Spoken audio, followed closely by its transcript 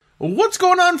What's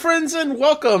going on, friends, and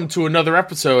welcome to another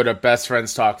episode of Best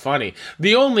Friends Talk Funny,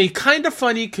 the only kind of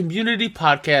funny community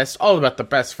podcast all about the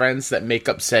best friends that make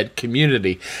up said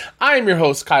community. I am your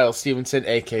host, Kyle Stevenson,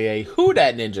 aka Who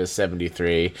Dat Ninja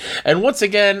 73, and once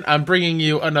again, I'm bringing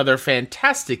you another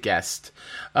fantastic guest,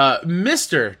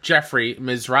 Mr. Jeffrey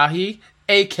Mizrahi,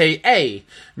 aka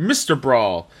Mr.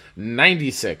 Brawl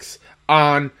 96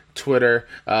 on Twitter.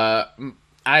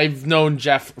 I've known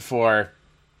Jeff for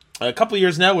a couple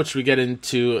years now, which we get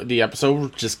into the episode,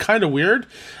 which is kind of weird.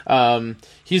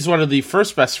 He's one of the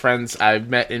first best friends I've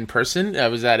met in person. I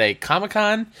was at a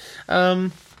Comic-Con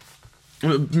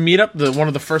meetup, one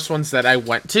of the first ones that I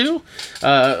went to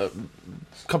a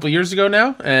couple years ago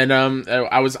now, and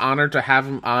I was honored to have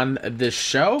him on this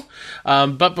show.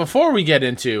 But before we get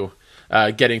into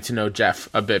getting to know Jeff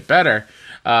a bit better,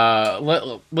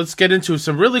 let's get into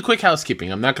some really quick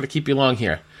housekeeping. I'm not going to keep you long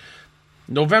here.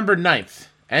 November 9th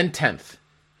and 10th,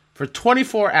 for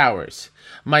 24 hours,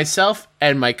 myself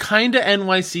and my Kinda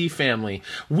NYC family,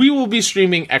 we will be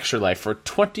streaming Extra Life for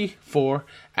 24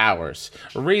 hours,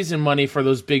 raising money for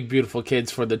those big, beautiful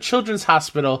kids for the Children's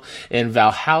Hospital in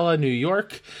Valhalla, New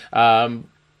York.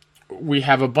 We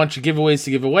have a bunch of giveaways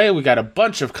to give away. We got a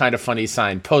bunch of kind of funny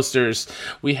signed posters.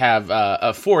 We have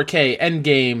a 4K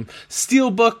Endgame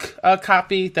Steelbook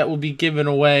copy that will be given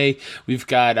away. We've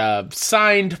got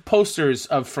signed posters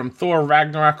from Thor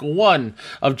Ragnarok, one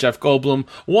of Jeff Goldblum,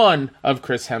 one of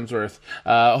Chris Hemsworth.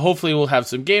 Hopefully we'll have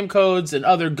some game codes and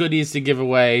other goodies to give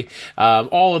away.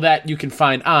 All of that you can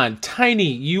find on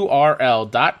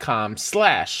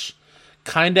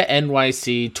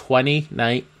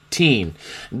tinyurl.com/KindaNYC2019.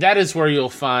 That is where you'll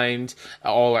find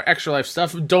all our Extra Life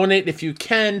stuff. Donate if you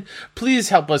can. Please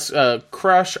help us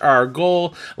crush our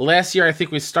goal. Last year, I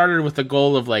think we started with a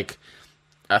goal of like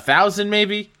 1,000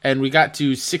 maybe, and we got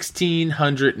to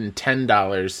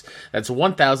 $1,610. That's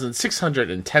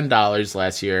 $1,610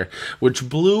 last year, which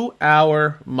blew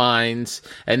our minds.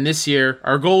 And this year,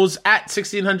 our goal is at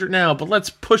 1,600 now, but let's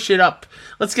push it up.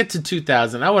 Let's get to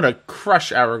 2,000. I want to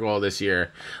crush our goal this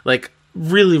year, like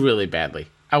really, really badly.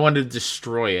 I want to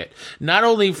destroy it. Not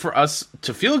only for us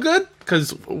to feel good,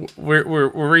 because we're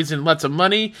raising lots of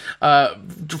money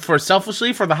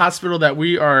selfishly for the hospital that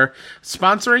we are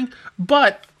sponsoring,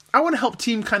 but I want to help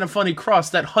Team Kind of Funny cross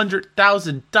that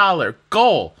 $100,000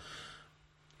 goal.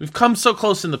 We've come so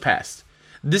close in the past.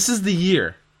 This is the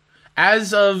year.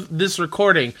 As of this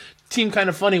recording, Team Kind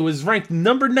of Funny was ranked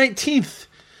number 19th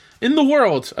in the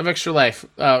world of Extra Life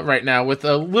right now, with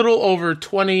a little over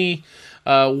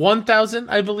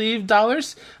 1,000, I believe,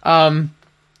 dollars.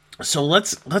 So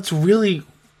let's really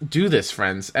do this,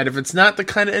 friends. And if it's not the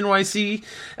Kind of NYC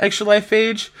Extra Life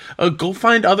page, go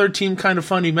find other Team Kind of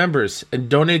Funny members and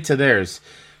donate to theirs.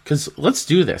 Because let's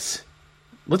do this.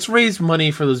 Let's raise money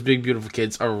for those big, beautiful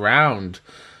kids around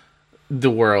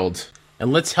the world.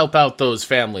 And let's help out those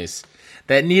families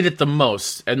that need it the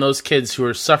most. And those kids who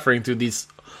are suffering through these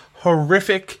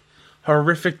horrific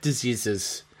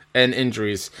diseases and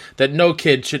injuries that no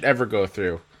kid should ever go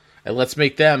through. And let's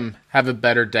make them have a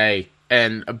better day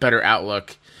and a better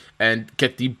outlook and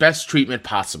get the best treatment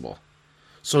possible.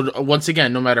 So once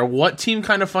again, no matter what Team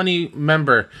Kind of Funny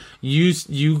member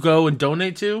you go and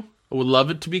donate to, I would love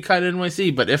it to be Kind of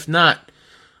NYC, but if not,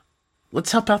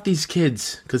 let's help out these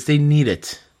kids because they need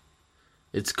it.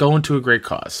 It's going to a great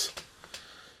cause.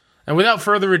 And without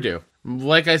further ado,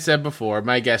 like I said before,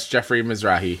 my guest Jeffrey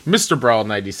Mizrahi, Mr. Brawl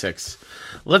 96.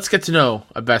 Let's get to know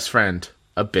a best friend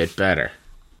a bit better.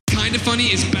 Kind of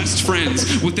Funny is best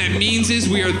friends. What that means is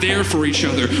we are there for each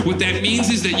other. What that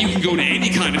means is that you can go to any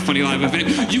Kind of Funny live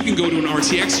event. You can go to an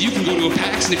RTX. You can go to a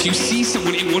PAX. And if you see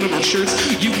someone in one of our shirts,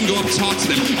 you can go up and talk to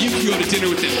them. You can go to dinner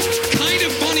with them. Kind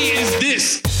of Funny is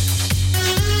this.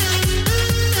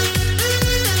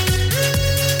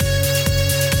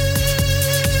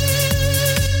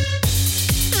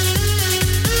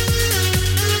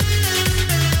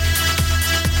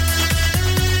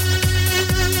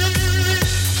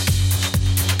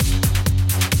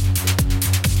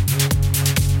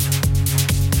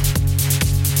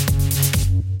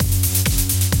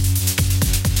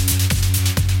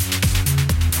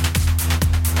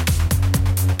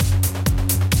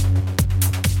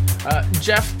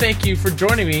 Jeff, thank you for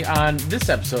joining me on this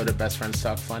episode of Best Friends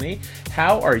Talk Funny.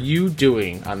 How are you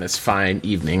doing on this fine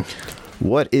evening?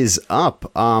 What is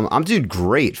up? I'm doing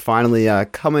great. Finally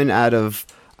coming out of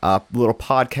a little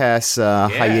podcast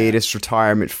hiatus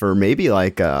retirement for maybe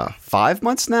like 5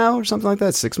 months now or something like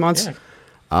that, 6 months.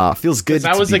 Yeah. Feels good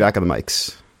to be back on the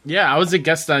mics. Yeah, I was a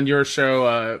guest on your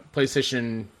show,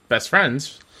 PlayStation Best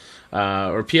Friends,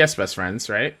 or PS Best Friends,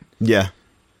 right? Yeah.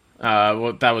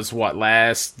 Well, that was what,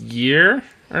 last year?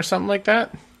 or something like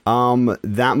that.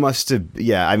 That must have,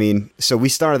 yeah. I mean, so we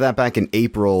started that back in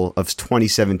April of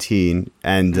 2017,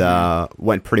 and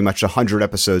went pretty much 100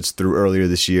 episodes through earlier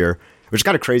this year, which is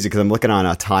kind of crazy because I'm looking on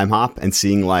a Time Hop and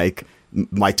seeing like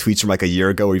my tweets from like a year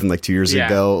ago or even like 2 years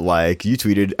ago. Like you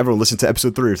tweeted, everyone listened to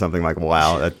episode 3 or something. Like,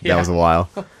 wow, that was a while.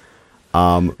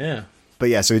 Yeah. But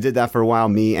yeah, so we did that for a while.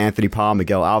 Me, Anthony Pa,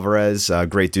 Miguel Alvarez,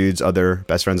 great dudes, other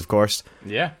best friends, of course.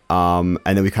 Yeah. And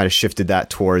then we kind of shifted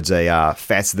that towards a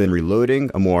Faster Than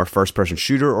Reloading, a more first-person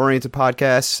shooter-oriented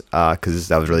podcast, because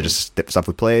that was really just stuff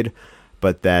we played.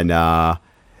 But then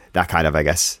that kind of, I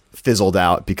guess, fizzled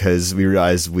out because we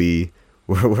realized we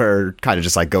were kind of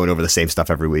just like going over the same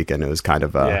stuff every week, and it was kind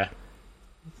of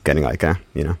getting like,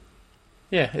 you know.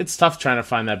 Yeah, it's tough trying to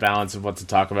find that balance of what to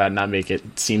talk about and not make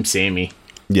it seem samey.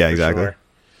 Yeah, exactly. Sure.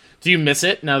 Do you miss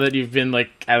it now that you've been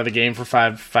like out of the game for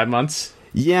five months?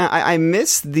 Yeah, I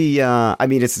miss the. I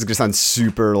mean, it's gonna sound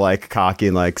super like cocky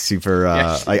and like super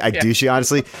douchey,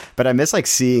 honestly. But I miss like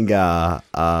seeing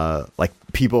like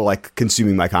people like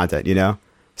consuming my content, you know.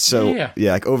 So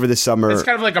yeah, like over the summer, it's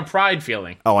kind of like a pride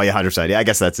feeling. Oh yeah, 100%. Yeah, I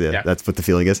guess that's it. Yeah. That's what the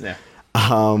feeling is. Yeah.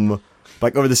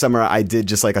 Like over the summer, I did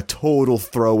just like a total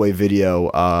throwaway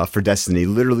video for Destiny.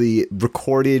 Literally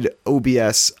recorded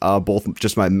OBS, both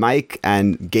just my mic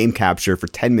and game capture for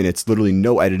 10 minutes. Literally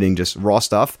no editing, just raw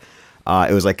stuff.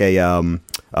 It was like a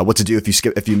what to do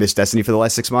if you missed Destiny for the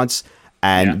last 6 months,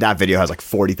 and that video has like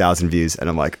 40,000 views, and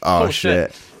I'm like, oh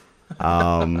shit. So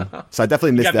I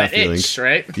definitely missed that feeling. Itch,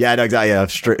 right? Yeah, no, exactly. Yeah,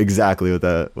 exactly what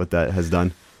that has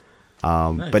done.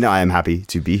 Nice. But no, I am happy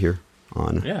to be here.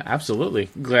 Yeah, absolutely.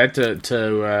 Glad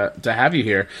to have you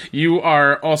here. You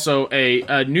are also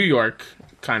a New York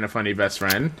kind of funny best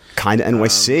friend. Kind of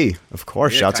NYC, of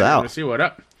course. Shouts out. NYC, what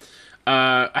up?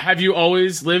 Have you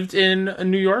always lived in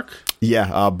New York?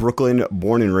 Yeah, Brooklyn,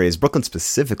 born and raised. Brooklyn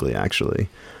specifically, actually.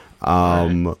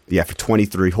 Right. Yeah, for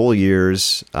 23 whole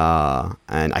years, and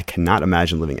I cannot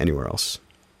imagine living anywhere else.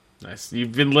 Nice.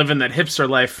 You've been living that hipster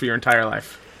life for your entire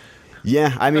life.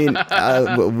 Yeah, I mean,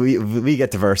 we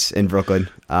get diverse in Brooklyn,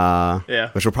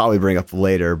 which we'll probably bring up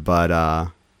later. But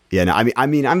yeah, no, I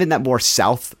mean, I'm in that more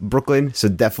South Brooklyn, so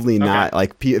definitely not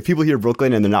like if people hear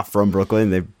Brooklyn and they're not from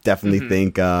Brooklyn, they definitely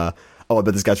think, oh, I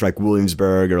bet this guy's from like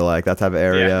Williamsburg or like that type of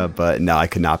area. Yeah. But no, I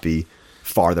could not be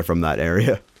farther from that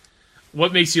area.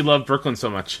 What makes you love Brooklyn so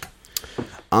much?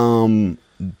 Two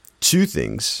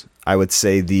things. I would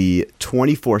say the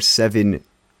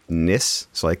 24/7-ness.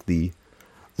 It's like the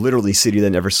literally city that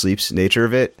never sleeps nature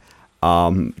of it.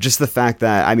 Just the fact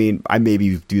that, I mean, I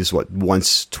maybe do this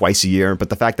once, twice a year, but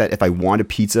the fact that if I want a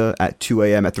pizza at 2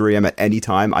 a.m., at 3 a.m., at any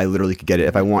time, I literally could get it.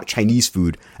 If I want Chinese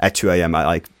food at 2 a.m., I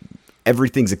like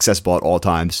everything's accessible at all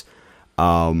times.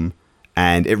 And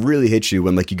it really hits you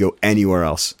when like you go anywhere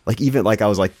else. Like even like I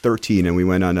was like 13 and we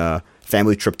went on a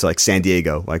family trip to like San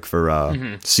Diego, like for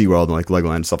SeaWorld and like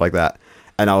Legoland and stuff like that.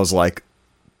 And I was like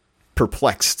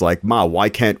perplexed, like, Ma, why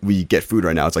can't we get food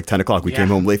right now? It's like 10 o'clock. We came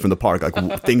home late from the park. Like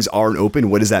things aren't open.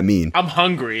 What does that mean? I'm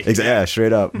hungry. Yeah,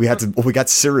 straight up. We got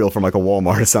cereal from like a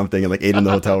Walmart or something and like ate in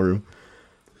the hotel room.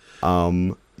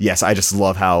 Yes, I just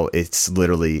love how it's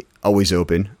literally always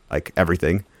open, like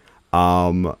everything.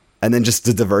 And then just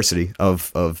the diversity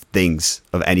of things,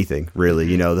 of anything, really.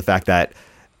 You know, the fact that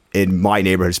in my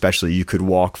neighborhood especially, you could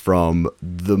walk from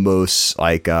the most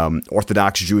like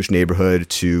Orthodox Jewish neighborhood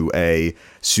to a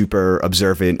super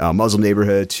observant Muslim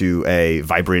neighborhood to a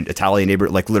vibrant Italian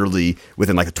neighborhood, like literally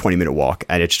within like a 20-minute walk.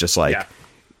 And it's just like,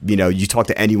 you know, you talk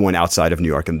to anyone outside of New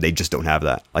York and they just don't have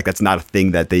that. Like that's not a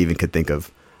thing that they even could think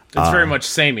of. It's very much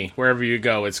samey. Wherever you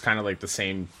go, it's kind of like the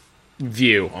same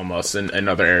view almost in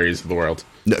other areas of the world.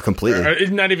 No, completely. Or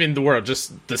not even the world,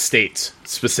 just the States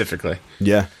specifically.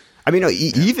 Yeah. I mean, no,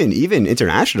 even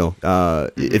international.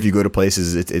 If you go to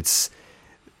places, it's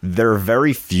there are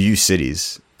very few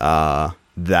cities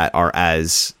that are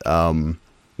as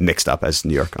mixed up as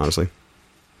New York, honestly.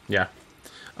 Yeah.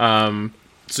 So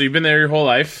you've been there your whole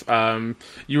life.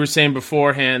 You were saying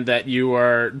beforehand that you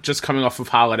are just coming off of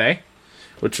holiday,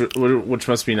 which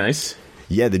must be nice.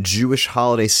 Yeah, the Jewish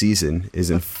holiday season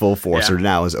is in full force, or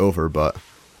now is over, but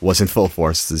was in full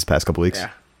force this past couple weeks. Yeah.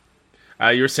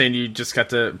 You were saying you just got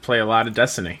to play a lot of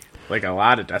Destiny, like a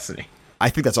lot of Destiny. I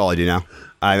think that's all I do now.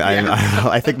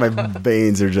 I think my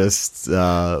veins are just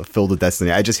filled with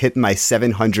Destiny. I just hit my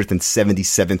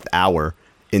 777th hour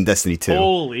in Destiny 2.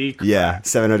 Holy crap. Yeah,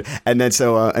 700. And then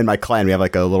so in my clan, we have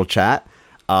like a little chat.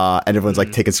 And everyone's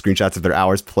like taking screenshots of their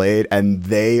hours played, and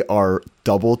they are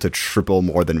double to triple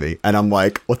more than me. And I'm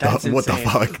like, what the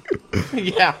fuck?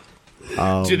 Yeah.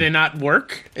 Do they not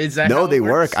work? Is that no? They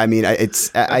work. I mean,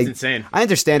 that's insane. I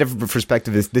understand it from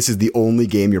perspective. This is the only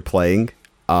game you're playing.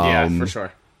 Yeah, for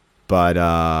sure.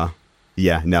 But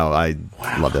yeah, no, I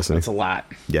love Destiny. That's a lot.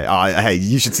 Yeah, hey,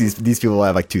 you should see these people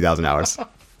have like 2,000 hours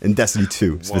in Destiny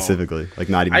 2 specifically. Like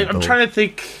not even. I'm trying to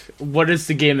think. What is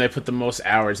the game that I put the most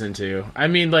hours into? I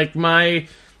mean, like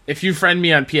if you friend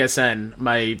me on PSN,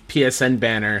 my PSN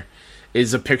banner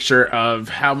is a picture of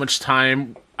how much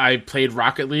time I played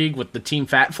Rocket League with the Team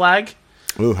Fat flag.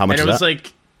 Ooh, how much? And it was that?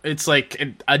 like it's like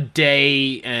a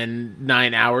day and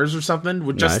 9 hours or something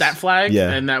with just that flag.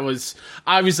 Yeah. And that was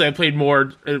obviously I played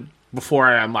more before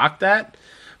I unlocked that.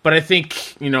 But I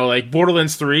think, like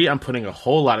Borderlands 3, I'm putting a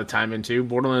whole lot of time into.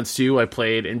 Borderlands 2, I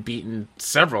played and beaten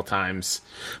several times.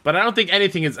 But I don't think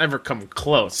anything has ever come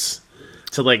close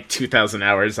to like 2,000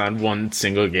 hours on one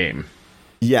single game.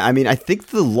 Yeah, I mean, I think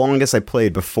the longest I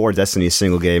played before Destiny's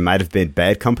single game might have been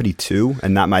Bad Company 2,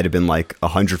 and that might have been like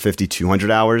 150, 200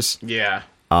 hours. Yeah.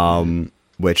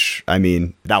 Which, I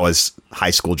mean, that was high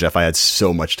school, Jeff. I had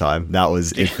so much time. That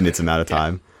was infinite amount of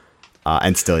time.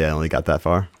 And still, I only got that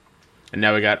far. And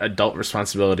now we got adult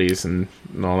responsibilities and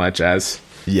all that jazz.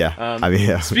 Yeah, I mean,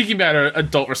 yeah. Speaking about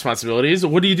adult responsibilities,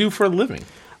 what do you do for a living?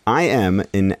 I am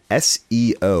an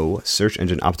SEO, search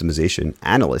engine optimization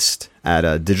analyst at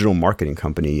a digital marketing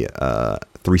company,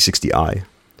 360i.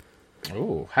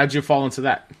 Oh, how'd you fall into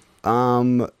that?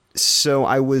 So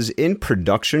I was in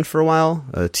production for a while,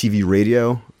 TV,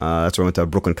 radio. That's what I went to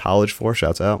Brooklyn College for.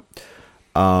 Shouts out.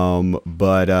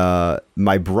 But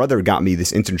my brother got me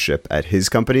this internship at his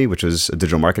company, which was a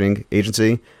digital marketing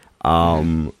agency.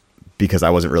 Because I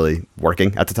wasn't really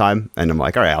working at the time, and I'm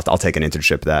like, all right, I'll take an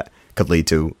internship that could lead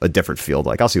to a different field.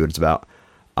 Like, I'll see what it's about.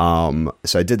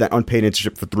 So I did that unpaid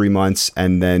internship for 3 months,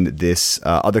 and then this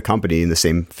other company in the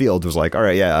same field was like, all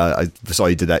right, I saw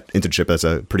you did that internship. That's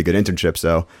a pretty good internship.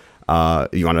 So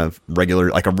you want a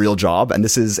a real job? And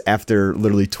this is after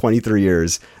literally 23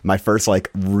 years, my first like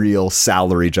real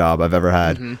salary job I've ever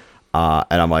had. And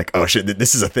I'm like, oh shit,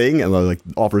 this is a thing? And like,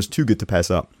 offers too good to pass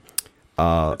up.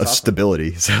 Awesome.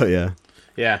 Stability. So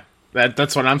yeah,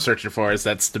 that's what I'm searching for, is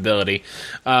that stability.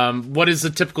 What is a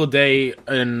typical day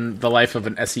in the life of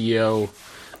an SEO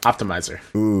optimizer?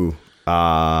 Ooh,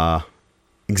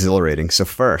 exhilarating. So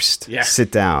first,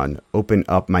 sit down, open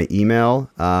up my email,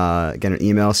 get an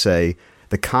email, say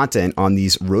the content on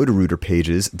these Roto-Rooter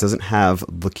pages doesn't have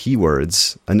the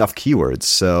enough keywords,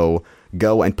 so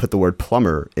go and put the word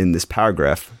plumber in this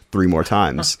paragraph 3 more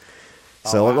times.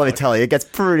 So let me tell you, it gets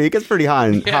pretty hot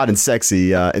and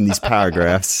sexy in these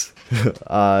paragraphs.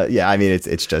 I mean,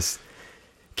 it's just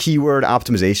keyword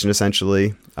optimization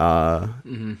essentially.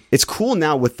 It's cool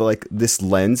now with like this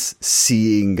lens,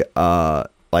 seeing so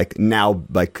I've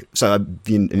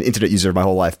been an internet user my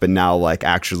whole life, but now like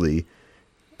actually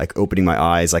like opening my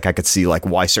eyes, like I could see like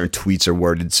why certain tweets are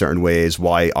worded certain ways,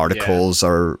 why articles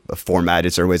are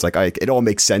formatted certain ways. Like it all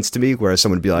makes sense to me. Whereas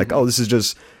someone would be like, oh, this is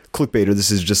just clickbait, or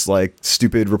this is just like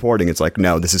stupid reporting. It's like,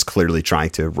 no, this is clearly trying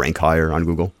to rank higher on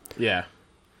Google. Yeah.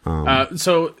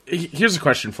 So here's a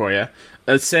question for you.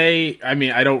 Say, I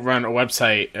mean, I don't run a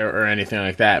website or anything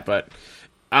like that, but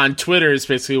on Twitter is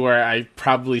basically where I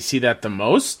probably see that the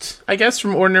most, I guess,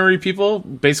 from ordinary people,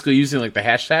 basically using like the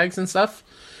hashtags and stuff.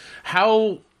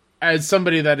 How, as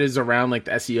somebody that is around like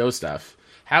the SEO stuff,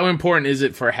 how important is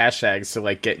it for hashtags to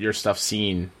like get your stuff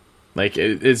seen? Like,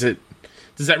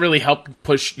 does that really help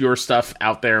push your stuff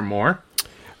out there more?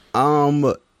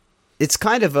 It's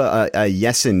kind of a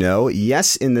yes and no.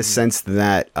 Yes, in the sense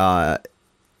that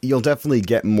you'll definitely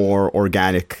get more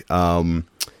organic,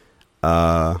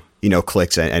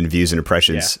 clicks and views and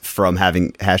impressions from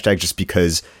having hashtags, just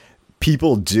because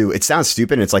people do. It sounds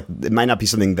stupid, and it's like, it might not be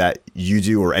something that you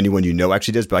do or anyone you know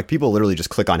actually does, but like people literally just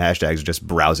click on hashtags and just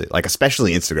browse it. Like,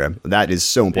 especially Instagram. That is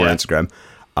so important, Instagram.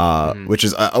 Which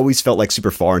is, I always felt like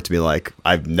super foreign to me. Like,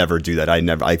 I've never do that.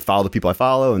 I follow the people I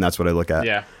follow, and that's what I look at.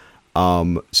 Yeah.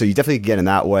 So you definitely get in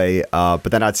that way. But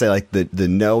then I'd say like the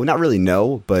no, not really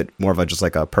no, but more of a, just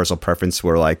like a personal preference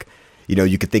where like,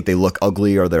 you could think they look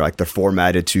ugly, or they're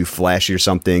formatted too flashy or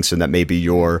something. So that maybe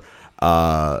your,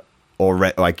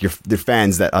 like your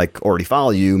fans that like already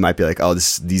follow you might be like, oh,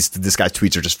 this guy's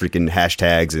tweets are just freaking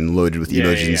hashtags and loaded with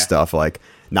emojis and stuff, like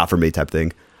not for me type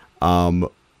thing.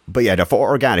 But yeah, for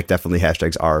organic, definitely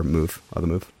hashtags are the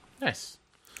move. Nice.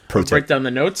 Break down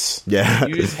the notes. Yeah.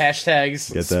 Use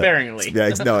hashtags sparingly. Yeah,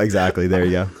 no, exactly. There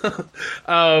you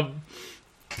go.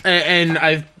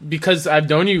 And because I've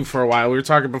known you for a while, we were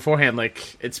talking beforehand,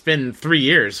 like, it's been 3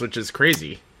 years, which is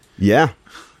crazy. Yeah.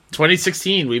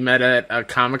 2016, we met at a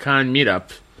Comic-Con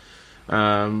meetup,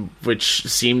 which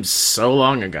seems so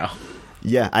long ago.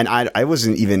 Yeah, and I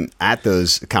wasn't even at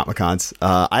those Comic-Cons.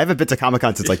 I haven't been to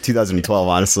Comic-Con since like 2012,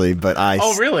 honestly. But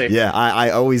Oh, really? Yeah,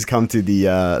 I always come to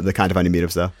the Kind of Funny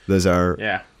meetups though. Those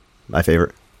are my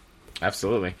favorite.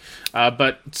 Absolutely.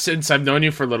 But since I've known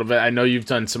you for a little bit, I know you've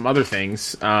done some other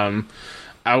things.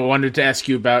 I wanted to ask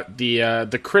you about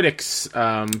the critics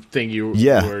thing you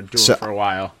were doing for a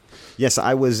while. Yes,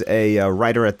 I was a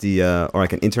writer at the, or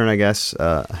like an intern, I guess,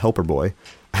 helper boy,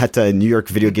 at the New York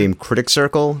Video Game Critics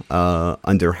Circle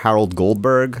under Harold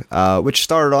Goldberg, which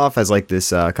started off as like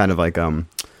this kind of like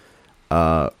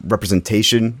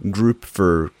representation group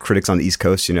for critics on the East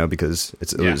Coast, you know, because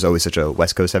it was always such a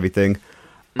West Coast heavy thing.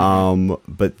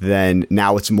 But then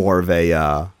now it's more of a,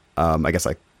 I guess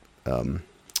like,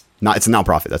 it's a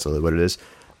nonprofit. That's really what it is.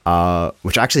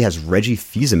 Which actually has Reggie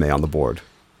Fils-Aimé on the board.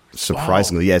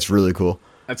 Surprisingly, yeah, it's really cool.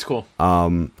 That's cool.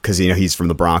 Because you know he's from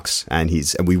the Bronx, and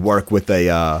we work with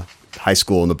a high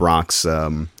school in the Bronx,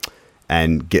 and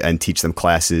teach them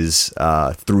classes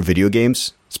through video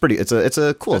games. It's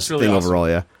a cool really thing awesome. overall.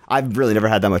 Yeah, I've really never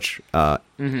had that much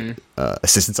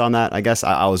assistance on that. I guess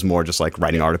I was more just like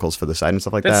writing articles for the site and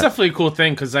stuff like that. That's definitely a cool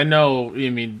thing because I know. I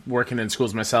mean, working in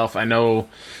schools myself, I know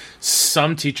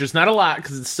some teachers, not a lot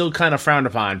because it's still kind of frowned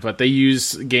upon, but they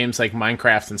use games like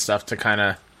Minecraft and stuff to kind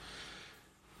of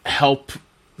help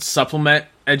supplement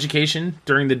education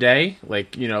during the day,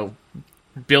 like, you know,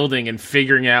 building and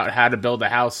figuring out how to build a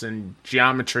house and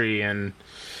geometry, and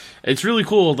it's really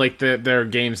cool. Like there are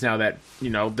games now that, you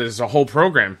know, there's a whole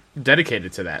program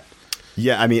dedicated to that.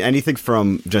 Yeah, I mean, anything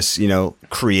from just, you know,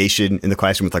 creation in the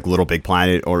classroom with like Little Big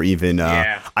Planet, or even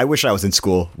I wish I was in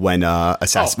school when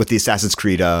with the Assassin's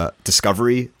Creed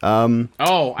Discovery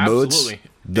absolutely modes.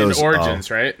 Those, in Origins,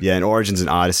 right? Yeah, in Origins and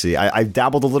Odyssey. I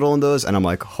dabbled a little in those, and I'm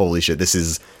like, holy shit, this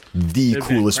is the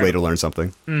coolest way to learn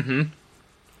something. Mm-hmm.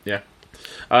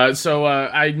 Yeah. So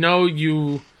I know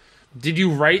you... Did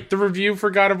you write the review for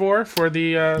God of War for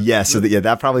the... Yeah,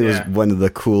 that probably was one of the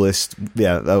coolest...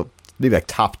 Yeah, maybe like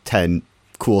top 10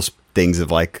 coolest things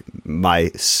of like my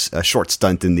short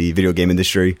stunt in the video game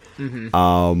industry.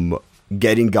 Mm-hmm.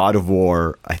 Getting God of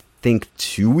War, I think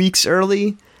 2 weeks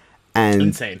early, and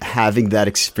insane. Having that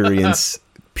experience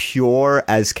pure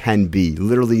as can be.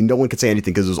 Literally, no one could say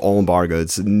anything because it was all embargoed.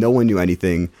 So no one knew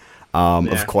anything.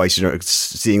 Of course, you know,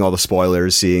 seeing all the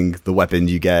spoilers, seeing the weapon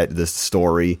you get, the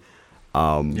story.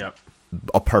 A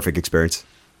perfect experience.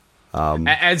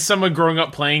 As someone growing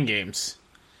up playing games,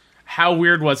 how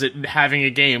weird was it having a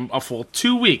game a full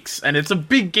 2 weeks, and it's a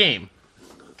big game?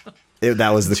 That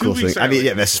was the cool thing. I mean,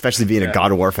 yeah, especially being a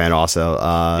God of War fan also.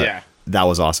 That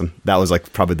was awesome. That was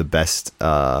like probably the best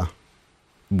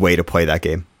way to play that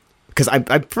game. Because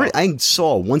I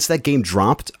saw once that game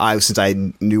dropped, since I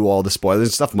knew all the spoilers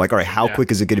and stuff, I'm like, all right, how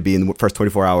quick is it going to be in the first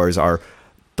 24 hours? Are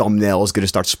thumbnails going to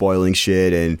start spoiling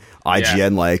shit? And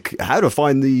IGN, like, how to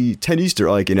find the 10 Easter,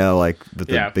 like, you know, like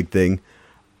the big thing.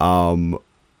 And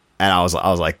I was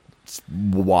like,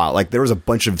 wow. Like, there was a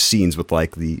bunch of scenes with,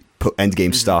 like, the end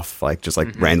game stuff, like, just,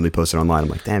 like, randomly posted online. I'm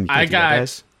like, damn, you can't do that,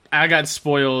 guys. I got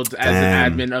spoiled as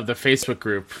an admin of the Facebook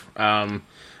group.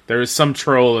 There was some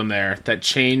troll in there that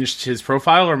changed his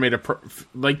profile or made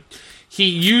he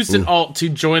used an alt to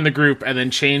join the group and then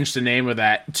changed the name of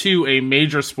that to a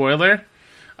major spoiler,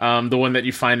 the one that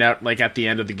you find out like at the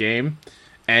end of the game,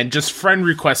 and just friend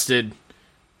requested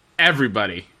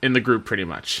everybody in the group pretty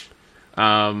much.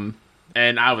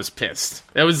 And I was pissed.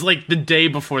 It was like the day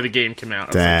before the game came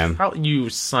out. Damn. Like, you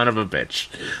son of a bitch.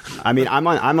 I mean, I'm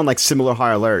on like similar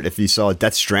high alert. If you saw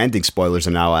Death Stranding spoilers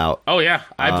are now out. Oh yeah,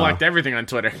 I blocked everything on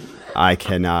Twitter. I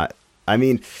cannot. I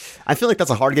mean, I feel like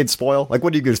that's a hard game to spoil. Like,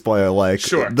 what are you going to spoil? Like,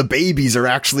 the babies are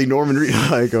actually Norman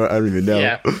Reedus. Like, I don't even know.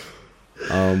 Yeah.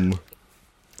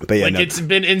 But yeah, like it's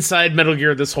been inside Metal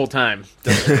Gear this whole time.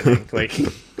 Like,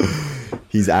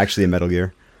 he's actually in Metal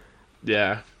Gear.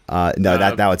 Yeah. No,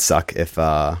 that would suck if.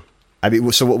 I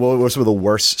mean, so what were some of the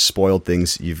worst spoiled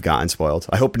things you've gotten spoiled?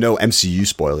 I hope no MCU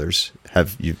spoilers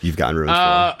you've gotten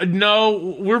ruined for.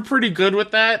 No, we're pretty good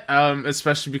with that,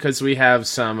 especially because we have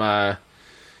some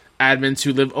admins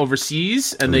who live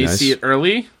overseas and they see it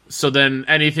early. So then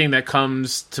anything that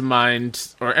comes to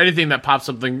mind or anything that pops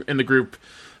up in the group,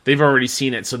 they've already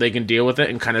seen it, so they can deal with it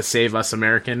and kind of save us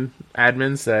American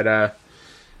admins that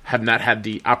have not had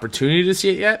the opportunity to see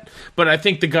it yet. But I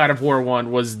think the God of War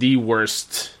one was the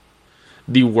worst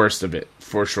of it,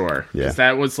 for sure. Yeah. 'Cause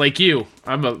that was like you.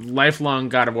 I'm a lifelong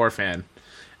God of War fan,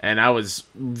 and I was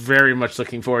very much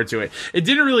looking forward to it. It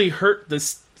didn't really hurt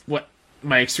what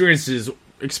my experience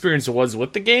was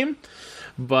with the game,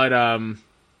 but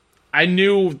I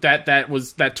knew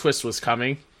that twist was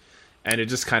coming, and it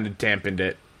just kind of dampened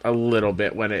it a little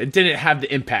bit when it didn't have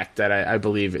the impact that I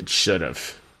believe it should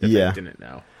have. If I didn't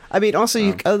know. I mean,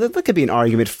 also, there could be an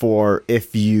argument for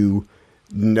if you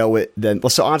know it, then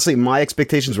so honestly, my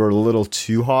expectations were a little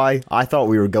too high. I thought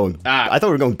we were going. I thought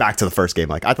we were going back to the first game.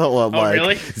 Like I thought,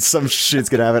 really? Some shit's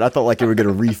gonna happen. I thought like you were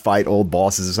gonna refight old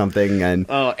bosses or something. And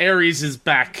Ares is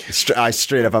back.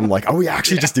 Straight up, I'm like, are we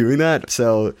actually just doing that?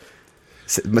 So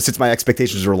since my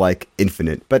expectations were like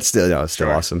infinite, but still, no, it's still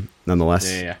awesome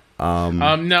nonetheless. Yeah.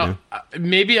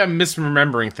 Maybe I'm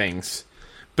misremembering things,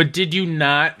 but did you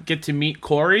not get to meet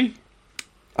Corey?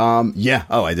 Yeah.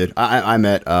 Oh, I did. I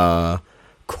met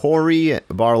Corey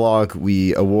Barlog.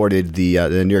 We awarded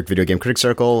the New York Video Game Critics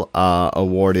Circle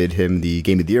awarded him the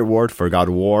Game of the Year award for God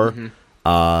of War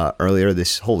earlier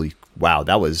this. Holy wow!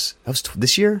 That was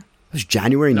this year. It was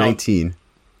January 19.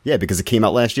 Yeah, because it came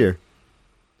out last year.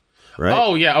 Right?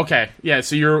 Oh yeah, okay, yeah.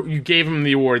 So you gave him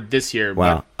the award this year.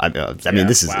 Wow. I mean,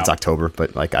 this is it's October,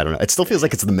 but like I don't know. It still feels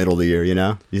like it's in the middle of the year. You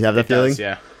know, you have that feeling. Does,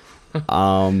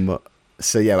 yeah.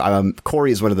 So yeah,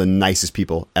 Corey is one of the nicest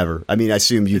people ever. I mean, I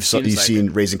assume you've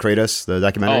seen Raising Kratos, the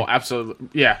documentary. Oh, absolutely.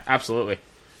 Yeah, absolutely.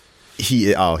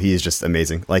 He is just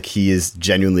amazing. Like he is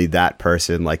genuinely that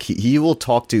person. Like he will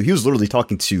talk to. He was literally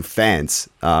talking to fans.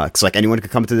 Cause like anyone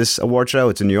could come to this award show.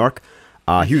 It's in New York.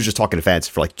 He was just talking to fans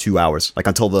for like 2 hours, like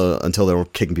until they were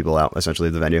kicking people out, essentially,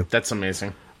 the venue. That's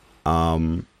amazing.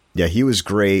 Yeah, he was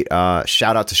great.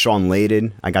 Shout out to Sean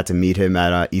Layden. I got to meet him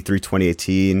at E3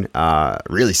 2018.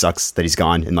 Really sucks that he's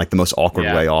gone in like the most awkward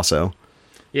way also.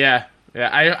 Yeah.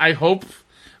 I hope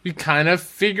we kind of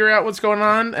figure out what's going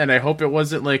on, and I hope it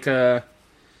wasn't like a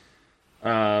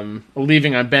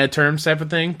leaving on bad terms type of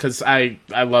thing, because I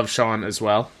love Sean as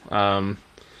well.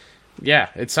 Yeah,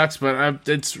 it sucks, but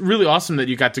it's really awesome that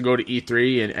you got to go to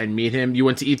E3 and meet him. You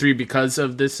went to E3 because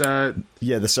of this. The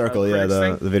circle,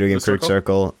 the video game critic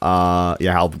circle.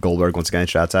 Hal Goldberg once again,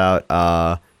 shouts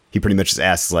out. He pretty much just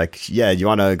asks like, "Yeah, you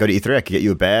want to go to E3? I could get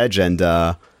you a badge and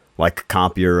like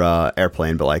comp your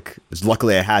airplane." But like,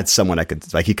 luckily I had someone I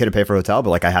could like. He couldn't pay for a hotel,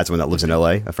 but like I had someone that lives in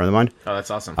LA, a friend of mine. Oh,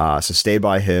 that's awesome. So stayed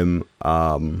by him.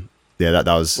 That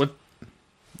was an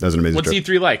amazing. What's trip.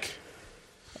 E3 like?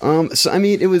 So I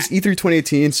mean, it was E3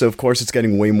 2018, so of course it's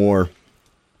getting way more,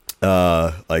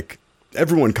 like,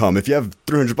 everyone come. If you have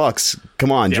 $300,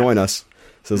 come on, join us.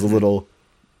 So there's a little,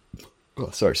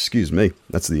 sorry, excuse me.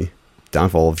 That's the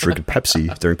downfall of drinking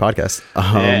Pepsi during podcasts.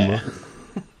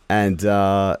 And,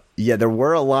 there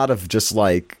were a lot of just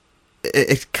like,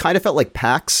 it kind of felt like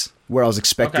PAX, where I was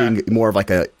expecting more of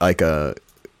like a,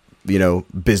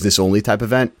 business only type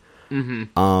event.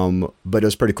 But it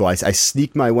was pretty cool. I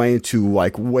sneaked my way into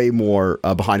like way more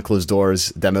behind closed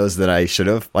doors demos that I should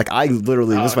have. Like I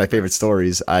literally, this is my favorite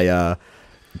stories. I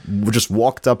just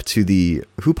walked up to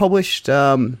who published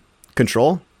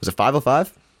Control? Was it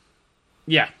 505?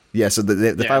 Yeah. Yeah, so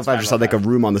the 505 just had like a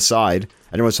room on the side.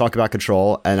 And everyone's talking about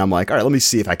Control, and I'm like, all right, let me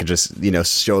see if I could just,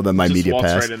 show them my media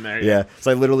pass. Right in there, yeah. So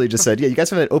I literally just said, yeah, you guys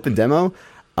have an open demo?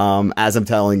 As I'm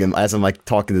telling him, as I'm like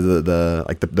talking to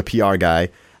the PR guy,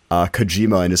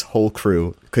 Kojima and his whole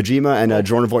crew. Kojima and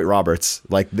Jordan Voight Roberts,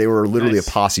 like they were literally a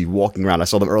posse walking around. I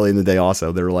saw them early in the day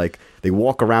also. They were like, they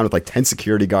walk around with like 10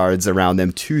 security guards around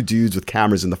them, 2 dudes with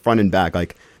cameras in the front and back,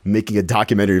 like making a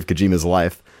documentary of Kojima's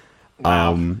life.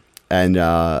 Wow. And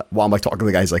while I'm like talking to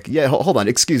the guy, he's like, yeah, hold on,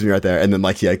 excuse me right there. And then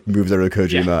like he like moves over to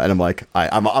Kojima and I'm like,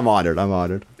 I'm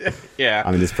honored. Yeah.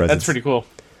 I'm in his presence. That's pretty cool.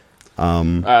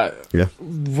 Yeah.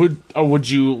 Would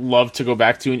you love to go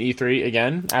back to an E3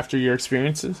 again after your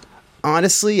experiences?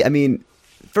 Honestly, I mean,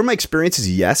 from my experiences,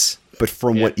 yes, but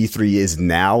from what E3 is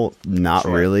now, not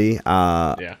really.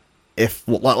 If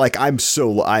like I'm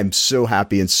so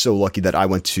happy and so lucky that I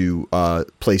went to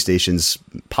PlayStation's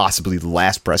possibly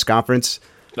last press conference.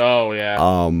 Oh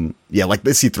yeah. Like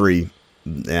this E3,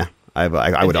 yeah. I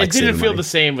would. It didn't feel the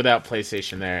same without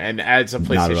PlayStation there, and as a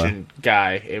PlayStation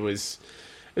guy, it was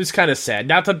kind of sad.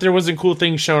 Not that there wasn't cool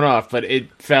things shown off, but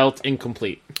it felt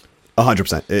incomplete.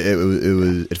 100%.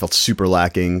 It felt super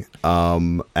lacking.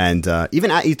 And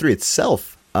even at E3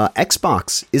 itself,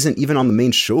 Xbox isn't even on the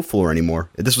main show floor anymore.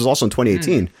 This was also in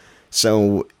 2018.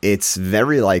 So it's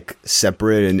very like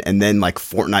separate. And then like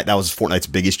Fortnite, that was Fortnite's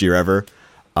biggest year ever.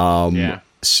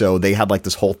 So they had like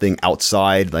this whole thing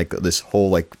outside, like this whole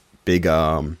like big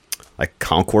like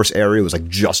concourse area. It was like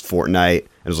just Fortnite. It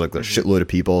was like a shitload of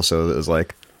people. So it was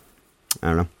like, I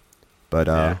don't know.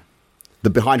 But the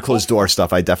behind closed door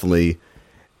stuff, I definitely,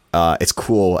 it's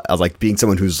cool. I was like being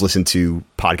someone who's listened to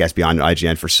podcasts beyond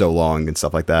IGN for so long and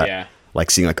stuff like that. Yeah. Like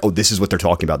seeing like, oh, this is what they're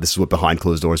talking about. This is what behind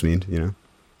closed doors mean,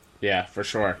 Yeah, for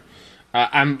sure.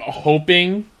 I'm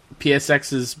hoping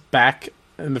PSX is back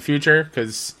in the future,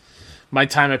 because my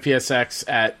time at PSX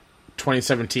at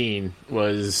 2017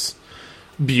 was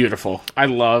beautiful. I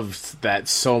loved that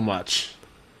so much.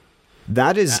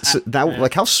 That is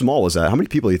like, how small was that? How many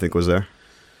people do you think was there?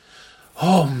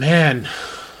 Oh man,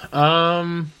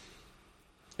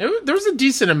 there was a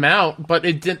decent amount, but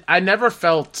it didn't. I never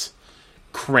felt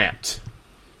cramped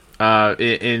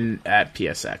in at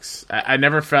PSX. I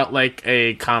never felt like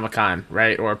a Comic-Con,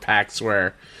 right, or a PAX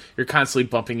where you're constantly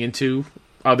bumping into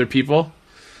other people,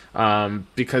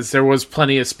 because there was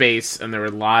plenty of space and there were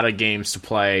a lot of games to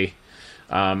play.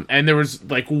 And there was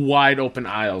like wide open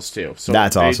aisles too. So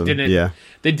that's awesome.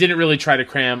 They didn't really try to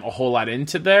cram a whole lot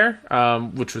into there,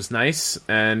 which was nice.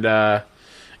 And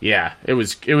yeah, it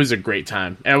was a great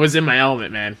time. And I was in my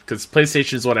element, man, because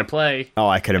PlayStation is what I play. Oh,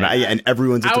 I could imagine. And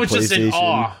everyone's into PlayStation. I was just in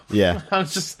awe. Yeah, I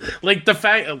was just like the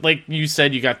fact, like you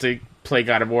said, you got to play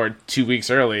God of War 2 weeks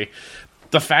early.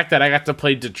 The fact that I got to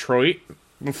play Detroit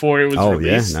before it was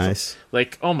released. Yeah, nice.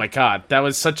 Like, oh my god, that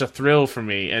was such a thrill for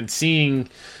me. And seeing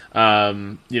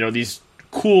these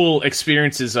cool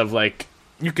experiences of like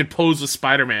you could pose with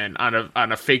Spider-Man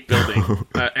on a fake building,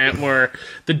 and or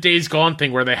the Days Gone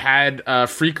thing where they had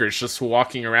freakers just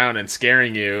walking around and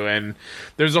scaring you, and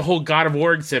there's a whole God of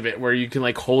War exhibit where you can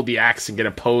like hold the axe and get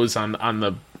a pose on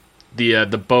the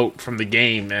boat from the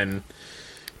game. And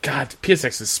God,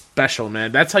 PSX is special,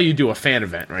 man. That's how you do a fan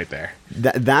event right there.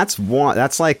 That's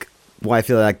like why I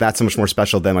feel like that's so much more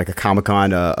special than like a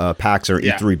Comic-Con, a PAX, or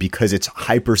E3, because it's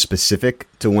hyper specific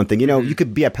to one thing. You know, you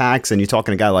could be at PAX and you're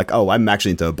talking to a guy like, oh, I'm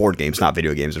actually into board games, not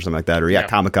video games, or something like that. Or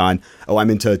Comic-Con, oh, I'm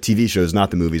into TV shows,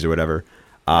 not the movies or whatever.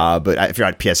 But if you're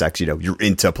at PSX, you know, you're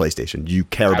into PlayStation. You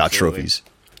care about trophies.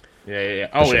 Yeah.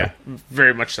 Oh, sure. Yeah,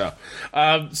 very much so.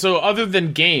 So other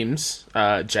than games,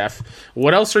 Jeff,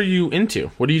 what else are you into?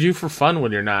 What do you do for fun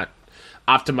when you're not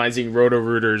optimizing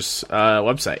Roto-Rooter's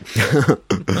website?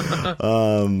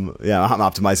 Yeah, I'm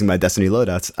optimizing my Destiny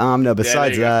loadouts. No,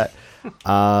 besides that,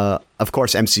 of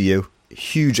course, MCU.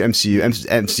 Huge MCU.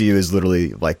 MCU is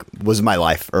literally was my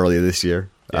life earlier this year.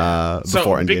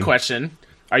 Before Endgame. Big question: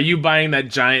 are you buying that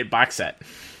giant box set?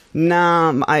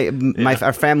 Nah,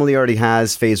 our family already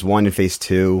has Phase 1 and Phase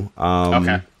 2.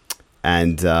 Okay.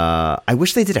 And I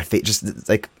wish they did a just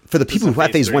like for the people who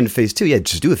have Phase 1 and Phase 2. Yeah,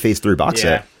 just do a Phase 3 box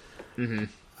set. Mm-hmm.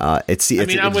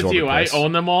 I'm with you. Price. I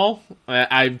own them all.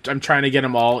 I'm trying to get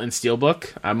them all in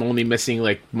Steelbook. I'm only missing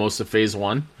like most of Phase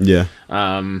 1. Yeah.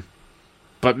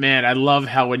 But man, I love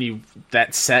how when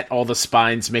that set, all the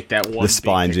spines make that one. The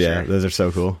spines, yeah, those are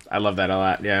so cool. I love that a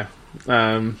lot. Yeah.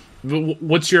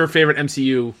 What's your favorite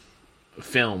MCU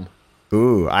film?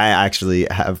 Ooh, I actually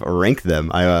have ranked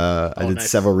them. I did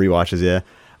several rewatches. Yeah.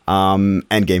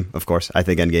 Endgame, of course. I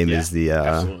think Endgame is the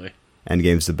absolutely.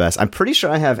 Endgame's the best. I'm pretty sure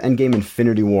I have Endgame,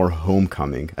 Infinity War,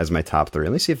 Homecoming as my top 3.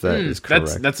 Let me see if that is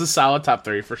correct. That's a solid top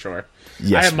 3 for sure.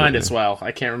 Yes, I have mine as well.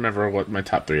 I can't remember what my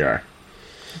top 3 are.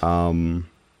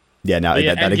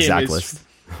 That exact list.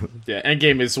 Yeah,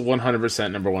 Endgame is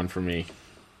 100% number 1 for me.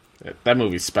 That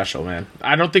movie's special, man.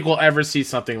 I don't think we'll ever see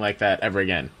something like that ever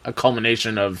again. A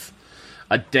culmination of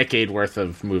a decade worth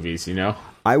of movies, you know?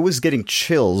 I was getting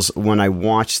chills when I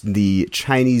watched the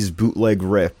Chinese bootleg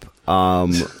rip.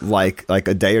 Like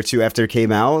a day or two after it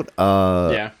came out,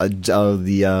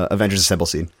 the Avengers Assemble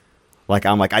scene. Like,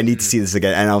 I'm like, I need to see this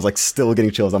again, and I was like, still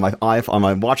getting chills on my iPhone.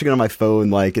 I'm watching it on my phone,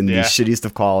 like in the shittiest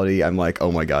of quality. I'm like,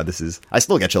 oh my god, I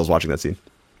still get chills watching that scene.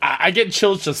 I get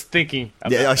chills just thinking.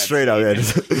 About straight up, yeah.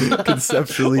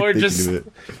 Conceptually, or thinking of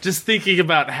it. Just thinking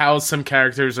about how some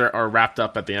characters are wrapped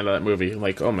up at the end of that movie.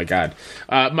 Like, oh my god.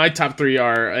 My top 3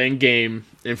 are Endgame,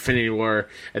 Infinity War,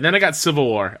 and then I got Civil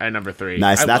War at number 3.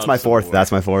 Nice. That's my fourth.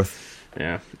 That's my fourth.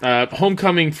 Yeah.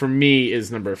 Homecoming for me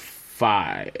is number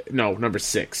 5. No, number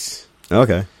 6.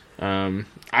 Okay. I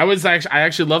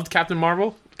actually loved Captain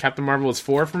Marvel. Captain Marvel is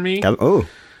 4 for me.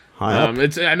 High up.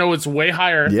 I know it's way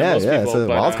higher than most people. It's a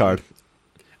wild card.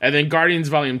 And then Guardians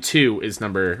Volume 2 is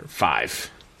number 5.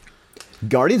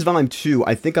 Guardians Volume 2,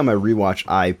 I think on my rewatch,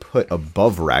 I put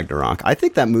above Ragnarok. I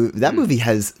think that movie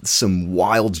has some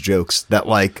wild jokes that,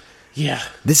 like... Yeah.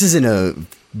 This isn't a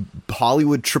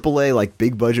Hollywood AAA, like,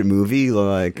 big budget movie.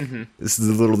 Like, This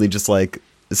is literally just, like...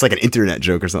 It's like an internet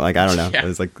joke or something. Like, I don't know. Yeah.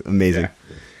 It's, like, amazing. Yeah.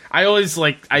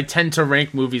 I tend to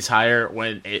rank movies higher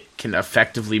when it can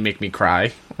effectively make me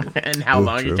cry and how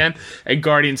long it can. And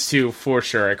Guardians 2, for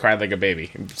sure, I cried like a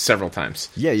baby several times.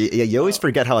 Yeah, you always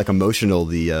forget how, like, emotional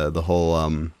the whole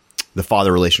the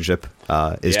father relationship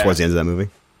is towards the end of that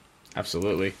movie.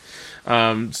 Absolutely.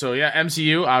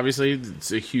 MCU, obviously,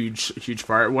 it's a huge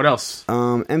part. What else?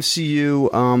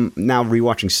 MCU, now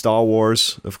rewatching Star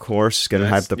Wars, of course. Getting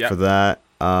hyped up for that.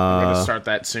 I'm going to start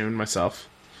that soon myself.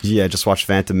 Yeah, I just watched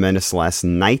Phantom Menace last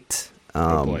night.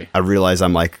 Oh boy. I realize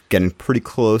I'm like getting pretty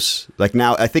close. Like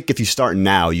now, I think if you start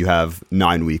now, you have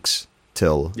 9 weeks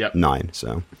till 9.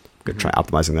 So Gonna try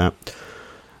optimizing that.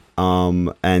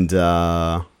 And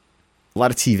a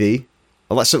lot of TV.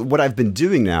 So what I've been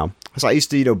doing now, so I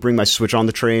used to, bring my Switch on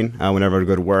the train whenever I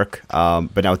go to work.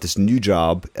 But now with this new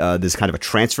job, there's kind of a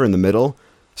transfer in the middle.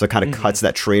 So it kind of cuts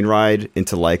that train ride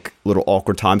into like little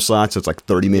awkward time slots. So it's like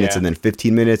 30 minutes and then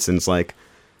 15 minutes. And it's like,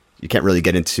 you can't really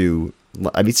get into,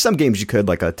 I mean, some games you could,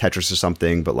 like a Tetris or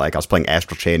something, but like I was playing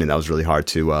Astral Chain and that was really hard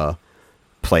to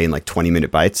play in like 20-minute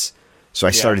bites. So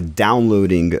I started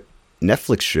downloading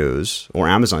Netflix shows or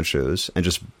Amazon shows and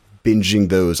just binging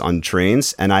those on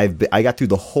trains. And I got through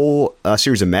the whole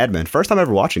series of Mad Men. First time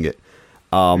ever watching it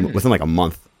within like a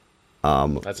month.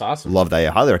 That's awesome. Love that.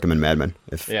 I highly recommend Mad Men.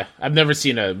 I've never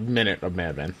seen a minute of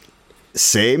Mad Men.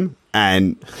 Same,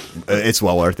 and it's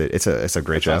well worth it. It's a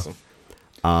great show.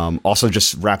 Awesome. Also,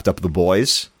 just wrapped up The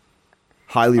Boys.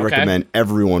 Highly recommend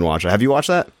everyone watch it. Have you watched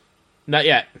that? Not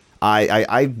yet.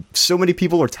 I so many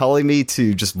people are telling me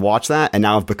to just watch that, and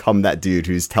now I've become that dude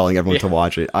who's telling everyone to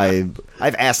watch it. I've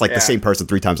asked like the same person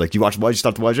 3 times, like, "Do you watch The Boys? You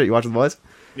stopped to watch it? You watch The Boys?"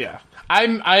 Yeah,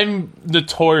 I'm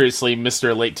notoriously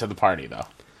Mr. Late to the party though.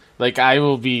 Like I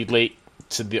will be late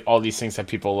to all these things that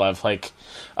people love. Like,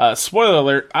 spoiler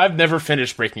alert: I've never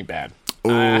finished Breaking Bad.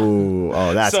 That's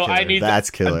so killer. I need that's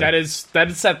killer. That is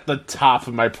at the top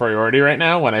of my priority right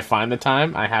now. When I find the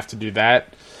time, I have to do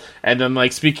that. And then,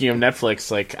 like, speaking of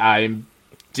Netflix, like, I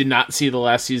did not see the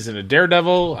last season of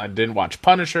Daredevil. I didn't watch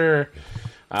Punisher.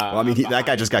 Well, I mean, that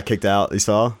guy just got kicked out. You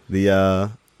saw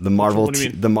the Marvel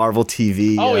the Marvel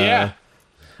TV. Oh yeah,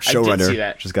 showrunner. I did see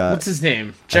that. Just got, what's his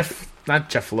name?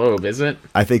 Not Jeff Loeb, is it?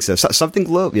 I think so. Something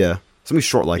Loeb, yeah, something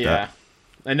short like that.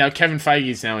 And now Kevin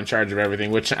Feige's now in charge of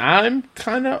everything, which I'm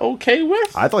kind of okay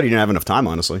with. I thought he didn't have enough time,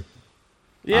 honestly.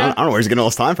 Yeah, I don't know where he's getting all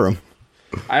this time from.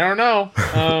 I don't know.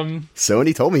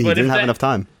 Sony told me he didn't have enough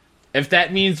time. If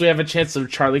that means we have a chance of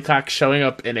Charlie Cox showing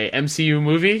up in a MCU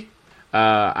movie,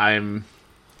 I'm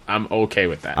okay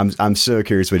with that. I'm so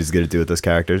curious what he's going to do with those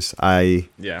characters. I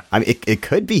mean, it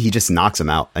could be he just knocks them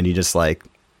out and he just like,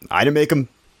 I didn't make him,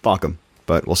 fuck him.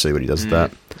 But we'll see what he does with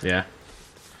that. Yeah.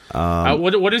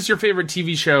 What is your favorite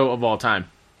TV show of all time?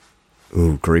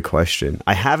 Ooh, great question.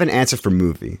 I have an answer for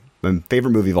movie. My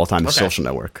favorite movie of all time is Social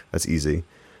Network. That's easy.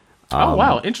 Oh,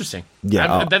 wow. Interesting.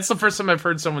 Yeah. That's the first time I've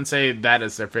heard someone say that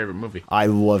is their favorite movie. I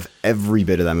love every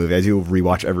bit of that movie. I do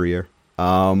rewatch every year.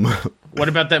 What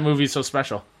about that movie is so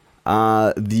special?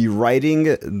 The writing,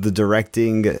 the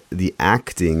directing, the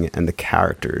acting, and the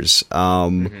characters.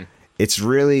 It's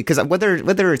really, because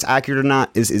whether it's accurate or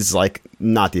not is like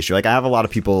not the issue. Like I have a lot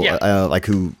of people like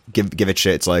who give it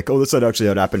shit. It's like, oh, that's not actually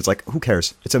how it happened. It's like, who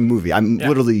cares? It's a movie. I'm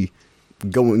literally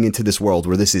going into this world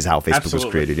where this is how Facebook was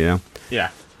created. You know?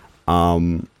 Yeah.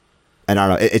 And I don't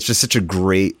know. It's just such a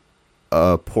great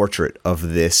portrait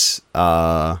of this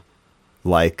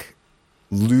like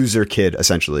loser kid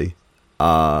essentially,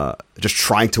 just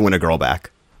trying to win a girl back,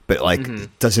 but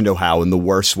like doesn't know how in the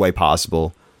worst way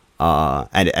possible.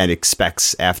 And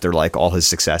expects after like all his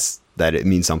success that it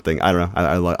means something. I don't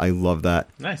know. I love that.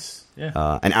 Nice.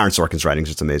 Yeah. And Aaron Sorkin's writing is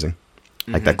just amazing.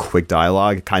 Like that quick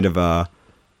dialogue kind of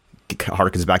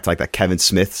harkens back to like that Kevin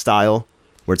Smith style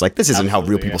where it's like, this isn't how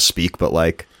real people speak, but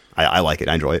like, I like it.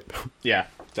 I enjoy it. Yeah,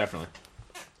 definitely.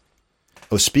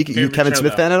 Oh, speaking, you a Kevin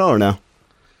Smith fan at all or no?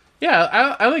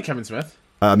 Yeah, I like Kevin Smith.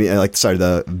 I mean, I like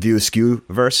the View Askew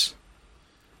verse.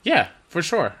 Yeah, for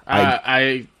sure.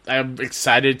 I'm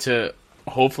excited to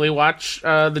hopefully watch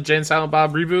the Jay and Silent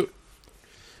Bob reboot.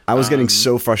 I was getting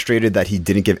so frustrated that he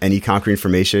didn't give any concrete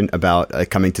information about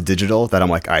coming to digital that I'm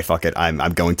like, all right, fuck it. I'm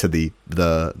going to the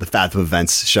Fathom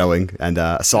Events showing and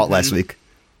saw it last week.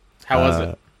 How was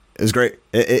it? It was great.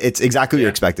 It's exactly what you're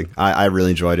expecting. I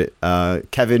really enjoyed it.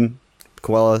 Kevin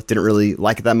Coella didn't really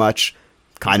like it that much.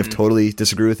 Kind of totally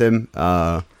disagree with him.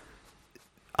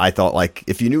 I thought, like,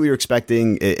 if you knew what you were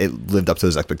expecting, it lived up to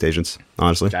those expectations,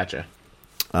 honestly. Gotcha.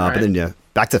 But then,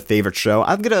 back to favorite show.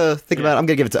 I'm going to I'm going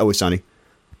to give it to Always Sunny.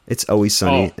 It's Always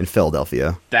Sunny in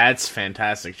Philadelphia. That's a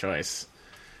fantastic choice.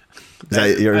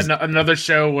 Is that another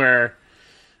show where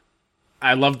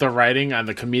I love the writing on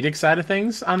the comedic side of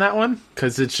things on that one,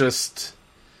 because it's just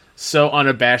so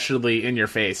unabashedly in your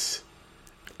face.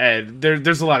 And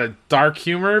there's a lot of dark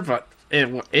humor, but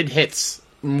it hits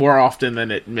more often than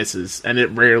it misses, and it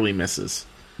rarely misses.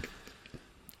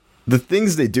 The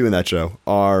things they do in that show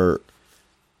are,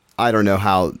 I don't know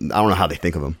how they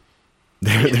think of them.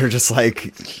 They're just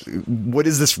like, what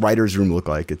does this writer's room look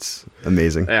like? It's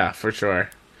amazing. Yeah, for sure.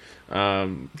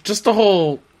 Just the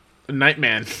whole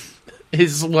Nightman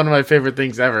is one of my favorite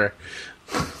things ever.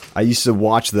 I used to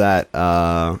watch that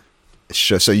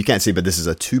show, so you can't see, but this is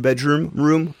a 2-bedroom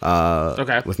room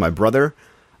with my brother.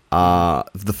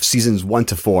 the seasons 1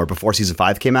 to 4 before season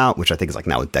 5 came out, which I think is like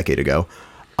now a decade ago.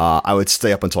 I would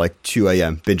stay up until like 2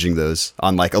 a.m. binging those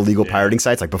on like illegal pirating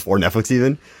sites, like before Netflix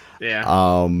even. Yeah.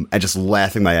 And just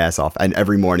laughing my ass off. And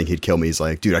every morning he'd kill me. He's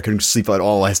like, dude, I couldn't sleep at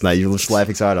all last night. You're just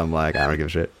laughing so hard. I'm like, I don't give a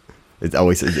shit. It's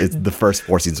the first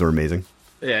 4 seasons were amazing.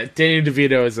 Yeah, Danny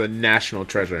DeVito is a national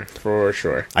treasure for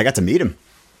sure. I got to meet him.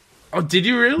 Oh, did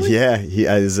you really? Yeah,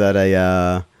 I was at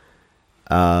a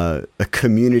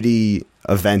community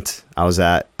event. I was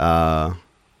at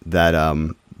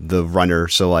that the runner.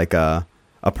 So like a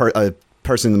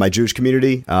person in my Jewish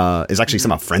community is actually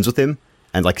somehow friends with him,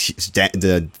 and like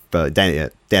Danny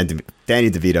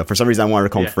DeVito. For some reason, I wanted to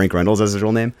call him Frank Reynolds as his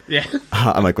real name. Yeah.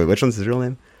 I'm like, wait, which one's his real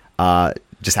name?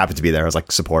 Just happened to be there. I was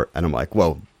like, support, and I'm like,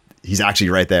 whoa, he's actually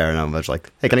right there. And I'm just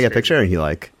like, hey, can I get a picture? And he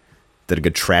like did a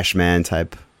good trash man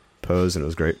type pose, and it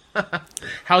was great.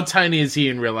 How tiny is he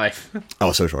in real life?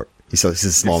 Oh, so short. He's a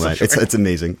small man. It's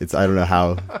amazing. I don't know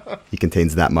how he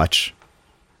contains that much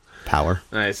power.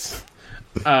 Nice.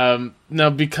 No,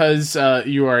 because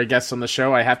you are a guest on the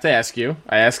show, I have to ask you.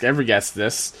 I ask every guest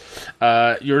this.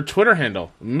 Your Twitter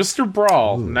handle, Mr.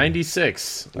 Brawl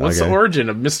 96. What's the origin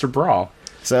of Mr. Brawl?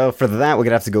 So for that, we're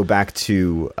gonna have to go back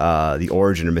to the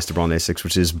origin of Mr. Brawl 96,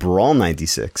 which is Brawl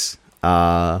 96,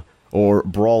 or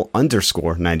Brawl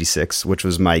 _96, which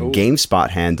was my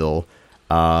GameSpot handle,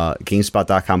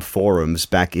 GameSpot.com forums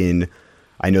back in,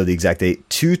 I know the exact date,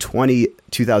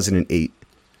 2/20/2008.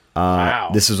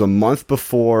 Wow. This was a month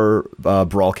before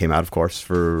Brawl came out, of course,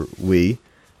 for Wii.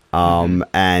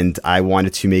 And I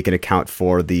wanted to make an account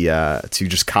for the to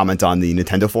just comment on the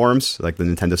Nintendo forums, like the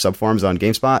Nintendo subforums on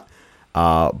GameSpot.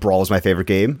 Brawl was my favorite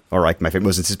game, or like my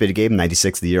most anticipated game.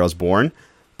 96, the year I was born.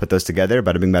 Put those together,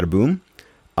 bada bing, bada boom.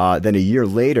 Then a year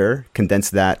later,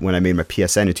 condensed that when I made my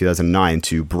PSN in 2009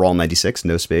 to Brawl 96,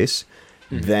 no space.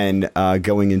 Then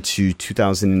going into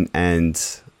 2000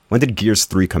 and... When did Gears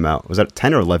 3 come out? Was that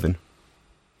 10 or 11?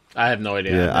 I have no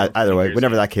idea. Yeah, either way,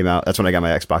 whenever that came out, that's when I got my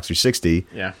Xbox 360.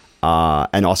 Yeah.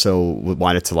 And also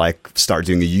wanted to like start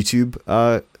doing a YouTube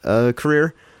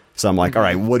career. So I'm like, all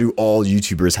right, what do all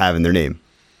YouTubers have in their name?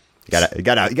 You gotta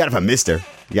put Mr.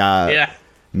 Yeah.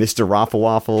 Mr. Raffle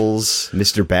Waffles,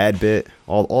 Mr. Badbit,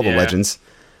 all the legends.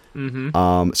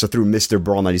 So threw Mr.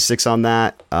 Brawl 96 on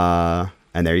that,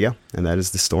 and there you go. And that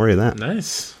is the story of that.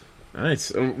 Nice.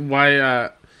 Why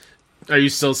are you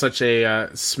still such a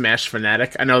Smash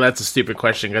fanatic? I know that's a stupid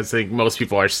question because I think most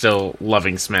people are still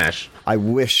loving Smash. I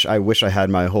wish I had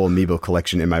my whole amiibo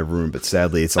collection in my room, but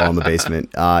sadly it's all in the basement.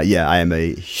 Yeah, I am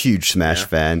a huge Smash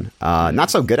fan. Not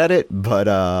so good at it, but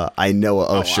I know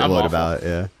a shitload about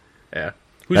it. Yeah.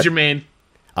 Who's your main?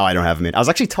 Oh, I don't have a main. I was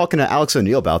actually talking to Alex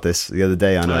O'Neill about this the other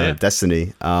day on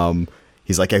Destiny.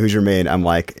 He's like, hey, who's your main? I'm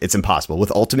like, it's impossible.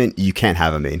 With Ultimate, you can't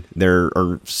have a main. There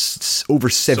are over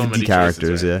 70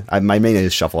 characters. Choices, right? My main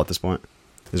is Shuffle at this point.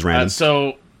 It's random.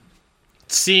 So,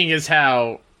 seeing as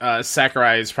how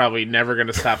Sakurai is probably never going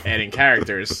to stop adding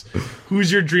characters,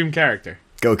 who's your dream character?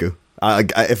 Goku.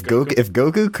 If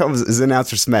Goku is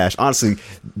announced for Smash, honestly,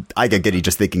 I get giddy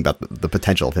just thinking about the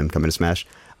potential of him coming to Smash.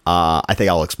 I think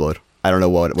I'll explode. I don't know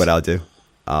what I'll do.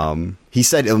 He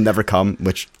said it'll never come,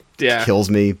 which... kills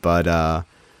me, but I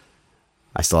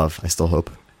still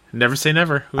hope. Never say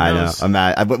never. Who knows? I know. I'm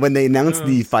mad. But when they announced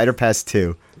the Fighter Pass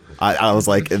 2, I was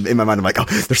like, in my mind, I'm like, oh,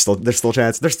 there's still a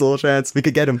chance. There's still a chance. We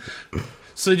could get him.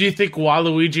 So do you think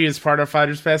Waluigi is part of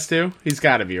Fighters Pass 2? He's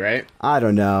got to be, right? I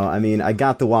don't know. I mean, I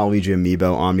got the Waluigi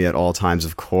amiibo on me at all times,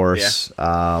 of course.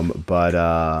 Yeah.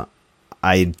 But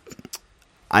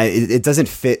it doesn't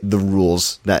fit the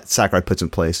rules that Sakurai puts in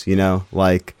place. You know,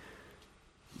 like.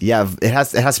 Yeah, it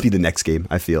has to be the next game.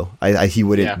 I feel he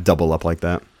wouldn't double up like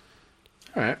that.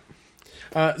 All right.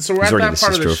 So we're at that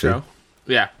part of the show.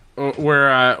 Yeah, we're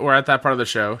at that part of the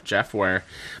show, Jeff, where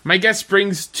my guest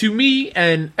brings to me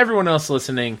and everyone else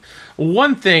listening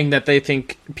one thing that they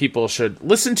think people should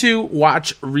listen to,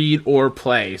 watch, read, or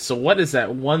play. So what is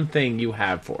that one thing you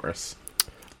have for us?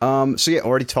 So yeah,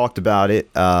 already talked about it.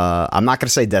 I'm not going to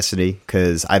say Destiny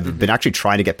because I've been actually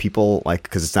trying to get people, like,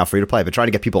 because it's now free to play, but trying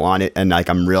to get people on it. And like,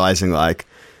 I'm realizing like,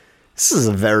 this is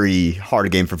a very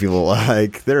hard game for people.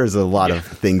 Like there's a lot of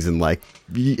things in like,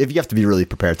 if you have to be really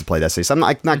prepared to play Destiny. So I'm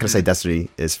not going to say Destiny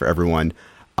is for everyone.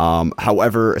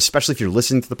 However, especially if you're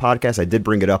listening to the podcast, I did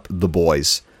bring it up, The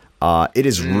Boys. It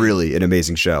is really an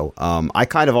amazing show. I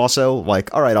kind of also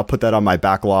like, all right, I'll put that on my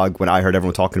backlog when I heard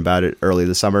everyone talking about it early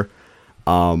this summer.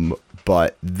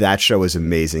 But that show is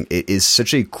amazing. It is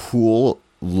such a cool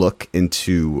look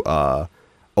into a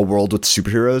world with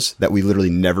superheroes that we literally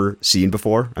never seen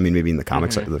before. I mean, maybe in the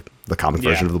comics, the comic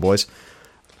version of The Boys.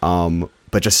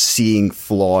 But just seeing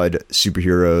flawed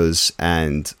superheroes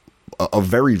and a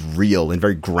very real and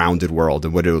very grounded world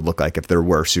and what it would look like if there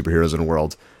were superheroes in a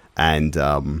world. And,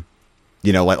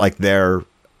 like they're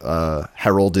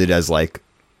heralded as like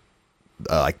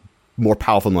more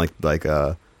powerful than like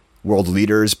world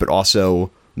leaders, but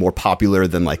also more popular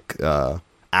than like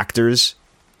actors.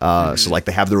 So like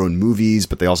they have their own movies,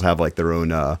 but they also have like their own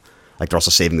like they're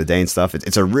also saving the day and stuff.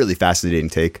 It's a really fascinating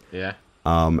take. Yeah.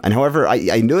 And however,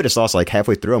 I noticed also like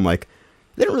halfway through, I'm like,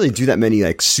 they don't really do that many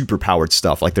like super powered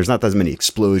stuff. Like there's not as many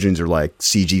explosions or like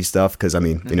CG stuff because I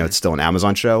mean it's still an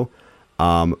Amazon show.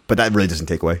 But that really doesn't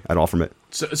take away at all from it.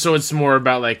 So it's more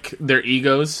about like their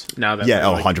egos now that they're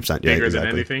 100% bigger than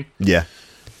anything. Yeah.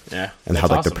 And how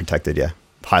like they're protected. Yeah,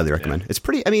 highly recommend. It's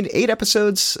pretty. I mean, 8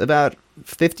 episodes, about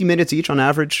 50 minutes each on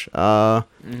average.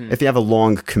 If you have a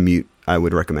long commute, I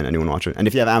would recommend anyone watch it. And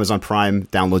if you have Amazon Prime,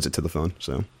 downloads it to the phone.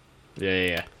 So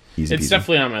yeah. Easy It's peasy.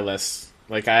 definitely on my list.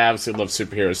 Like I absolutely love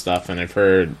superhero stuff, and I've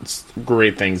heard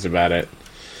great things about it.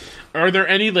 Are there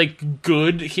any like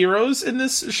good heroes in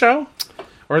this show,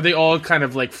 or are they all kind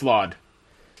of like flawed?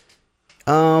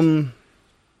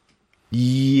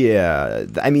 Yeah,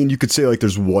 I mean, you could say like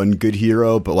there's one good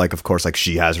hero, but like of course like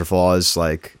she has her flaws.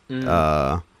 Like,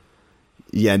 no,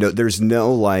 there's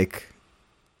no like,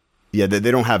 they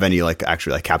don't have any like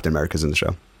actually like Captain Americas in the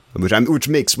show,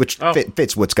 which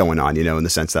fits what's going on, in the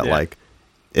sense that like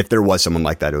if there was someone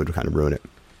like that, it would kind of ruin it.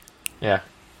 Yeah,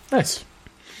 nice.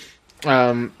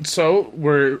 So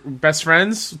we're best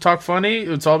friends. Talk funny.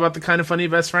 It's all about the kind of funny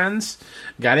best friends.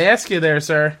 Got to ask you there,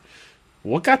 sir.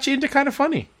 What got you into kind of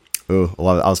funny? Oh,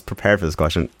 well, I was prepared for this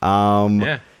question. So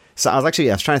I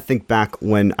was trying to think back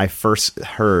when I first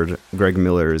heard Greg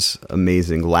Miller's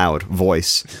amazing loud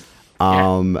voice.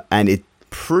 And it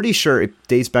pretty sure it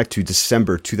dates back to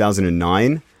December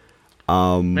 2009.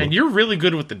 Man, you're really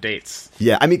good with the dates.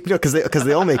 Yeah, I mean, because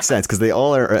they all make sense because they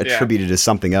all are attributed to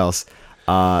something else.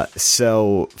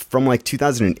 So from like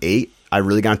 2008, I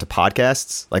really got into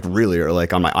podcasts, like really, or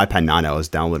like on my iPad Nano, I was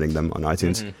downloading them on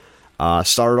iTunes.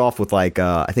 Started off with like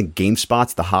I think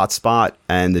GameSpot's The Hotspot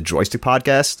and the Joystick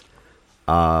Podcast,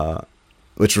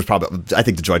 which was probably, I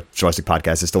think the Joystick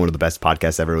Podcast is still one of the best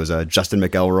podcasts ever. It was Justin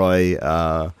McElroy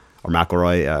or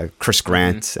McElroy, Chris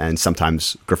Grant, and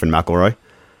sometimes Griffin McElroy.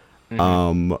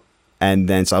 And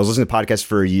then so I was listening to podcasts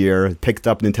for a year, picked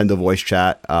up Nintendo Voice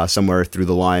Chat somewhere through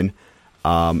the line.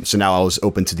 So now I was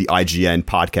open to the IGN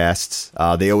podcasts.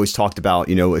 They always talked about,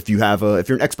 if you're an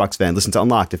Xbox fan, listen to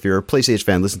Unlocked. If you're a PlayStation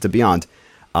fan, listen to Beyond.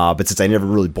 But since I never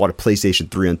really bought a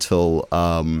PlayStation 3 until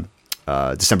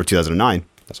December 2009,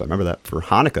 so I remember that for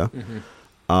Hanukkah,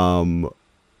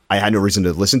 I had no reason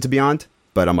to listen to Beyond.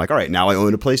 But I'm like, all right, now I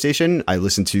own a PlayStation. I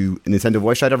listen to Nintendo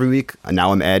Voice Chat every week. And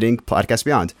now I'm adding Podcast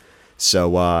Beyond.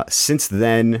 So since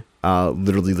then,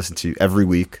 literally listen to every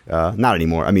week. Not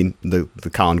anymore. I mean, the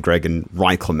Colin Gregg and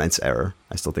Ryan Clements era,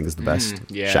 I still think is the best.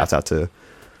 Shouts out to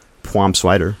Pwam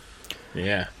Swider.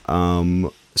 Yeah.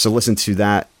 So listen to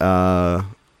that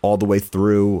all the way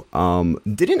through.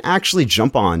 Didn't actually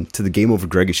jump on to the Game Over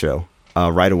Greggy show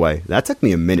right away. That took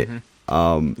me a minute.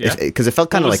 Because it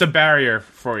felt kind of like a barrier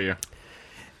for you.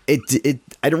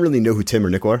 I don't really know who Tim or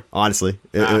Nick were, honestly.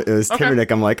 It was Tim or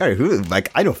Nick. I'm like, all right, who? Like,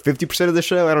 I know 50% of the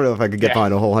show. I don't know if I could get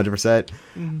behind a whole 100%.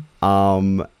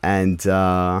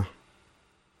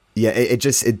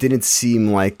 It didn't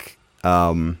seem like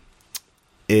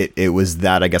it was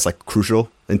that, I guess, like crucial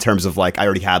in terms of like I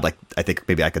already had like I think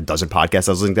maybe like a dozen podcasts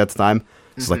I was listening to at the time.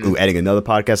 So like, adding another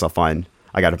podcast,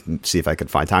 I got to see if I could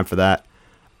find time for that.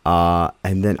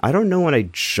 And then I don't know when I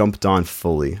jumped on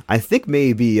fully. I think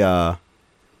maybe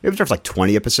there's like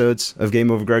 20 episodes of Game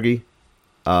Over Greggy.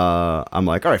 I'm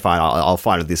like, all right, fine. I'll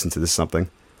finally listen to this something.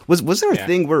 Was there a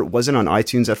thing where it wasn't on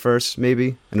iTunes at first, maybe,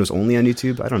 and it was only on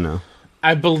YouTube? I don't know.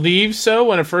 I believe so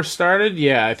when it first started.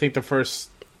 Yeah, I think the first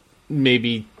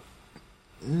maybe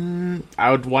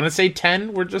I would want to say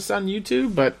 10 were just on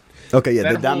YouTube, but okay,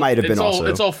 yeah, that might have been also.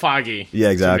 It's all foggy. Yeah,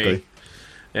 exactly.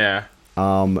 Yeah.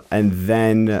 And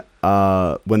then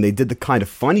when they did the kind of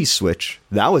funny switch,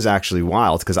 that was actually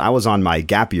wild because I was on my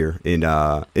gap year in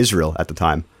Israel at the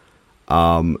time.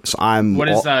 So I'm. What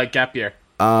is gap year?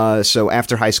 So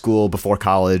after high school, before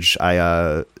college,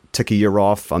 I took a year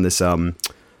off on this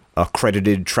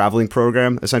accredited traveling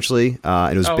program, essentially.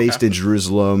 And it was based in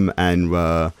Jerusalem, and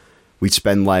we'd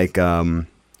spend like a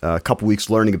couple weeks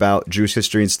learning about Jewish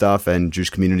history and stuff and Jewish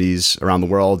communities around the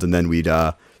world, and then we'd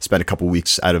spend a couple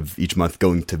weeks out of each month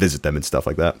going to visit them and stuff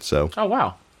like that. So, oh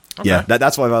wow, okay. Yeah,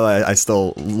 that's why I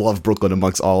still love Brooklyn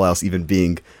amongst all else, even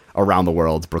being around the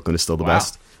world. Brooklyn is still the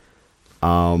best.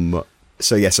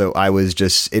 So I was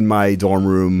just in my dorm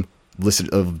room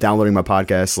downloading my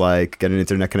podcast, like get an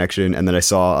internet connection, and then I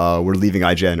saw we're leaving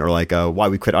IGN, or like why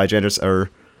we quit IGN, or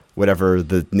whatever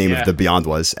the name of the Beyond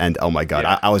was, and oh my god,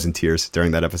 I was in tears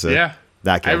during that episode. Yeah.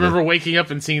 I remember waking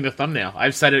up and seeing the thumbnail.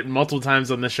 I've said it multiple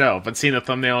times on the show, but seeing the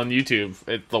thumbnail on YouTube,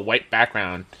 the white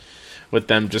background with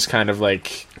them just kind of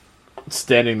like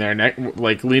standing there,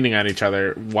 like leaning on each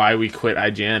other. Why we quit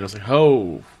IGN? I was like,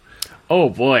 oh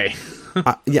boy.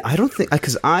 Yeah, I don't think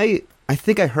because I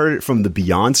think I heard it from the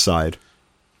Beyond side,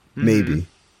 maybe.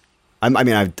 I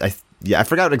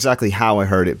forgot exactly how I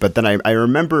heard it, but then I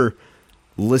remember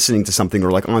listening to something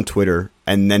or like on Twitter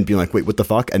and then being like, wait, what the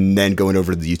fuck? And then going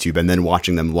over to the YouTube and then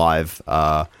watching them live.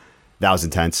 That was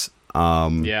intense.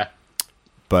 Yeah.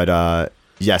 But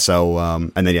yeah, so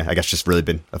and then I guess just really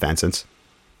been a fan since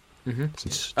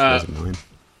 2009.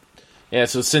 Yeah,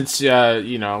 so since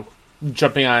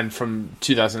jumping on from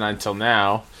 2009 till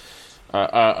now,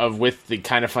 with the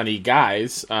Kind of Funny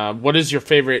guys, what is your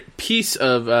favorite piece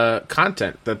of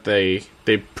content that they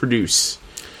produce?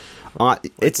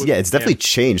 It's definitely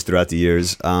changed throughout the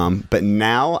years. But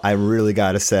now I really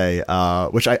got to say,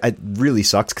 which I really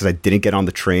sucks because I didn't get on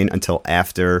the train until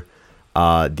after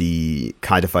the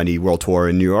Kind of Funny World Tour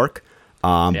in New York.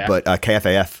 But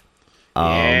KFAF,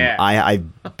 I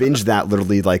binged that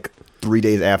literally like 3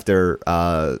 days after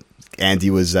Andy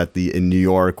was in New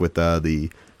York with the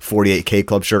 48K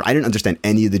Club shirt. I didn't understand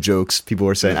any of the jokes people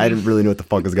were saying. I didn't really know what the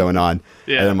fuck was going on.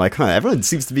 Yeah. And I'm like, everyone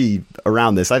seems to be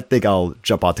around this. I think I'll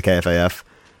jump out to KFAF,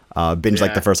 binge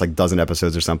like the first like dozen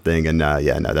episodes or something. And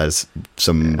that is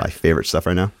some of my favorite stuff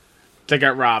right now. They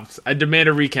got robbed. I demand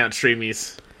a recount,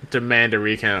 Streamies. Demand a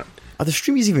recount. Are the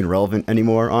Streamies even relevant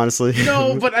anymore, honestly?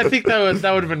 No, but I think that would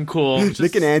have been cool.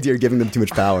 Nick and Andy are giving them too much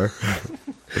power.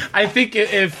 I think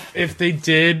if they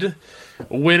did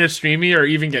win a Streamy or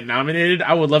even get nominated,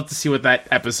 I would love to see what that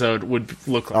episode would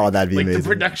look like. Oh, that'd be like amazing. The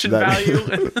production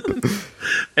value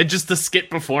and just the skit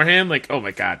beforehand. Like, oh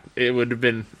my god, it would have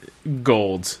been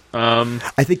gold.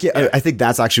 I think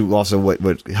that's actually also what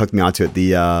hooked me onto it.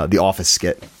 The Office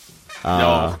skit.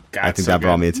 I think that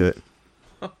brought me into it.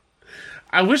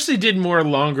 I wish they did more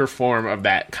longer form of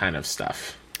that kind of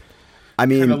stuff. I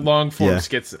mean, kind of long form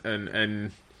skits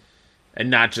and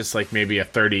not just like maybe a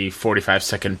 30, 45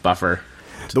 second buffer.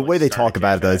 The way they talk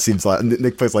about it, though, it seems like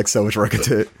Nick puts like so much work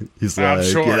into it. He's like,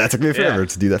 sure. Yeah, that took me forever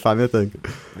to do that 5-minute thing.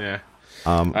 Yeah.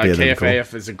 KFAF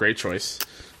cool. Is a great choice.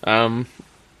 My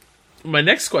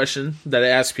next question that I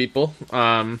ask people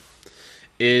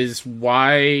is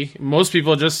why most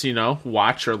people just,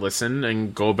 watch or listen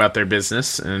and go about their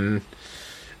business and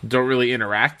don't really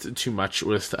interact too much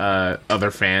with other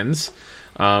fans.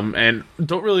 And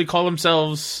don't really call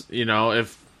themselves,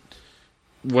 if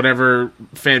whatever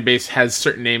fan base has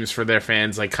certain names for their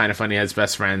fans, like Kind of Funny has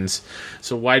best friends.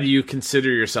 So why do you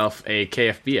consider yourself a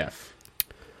KFBF?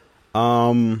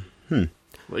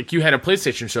 Like you had a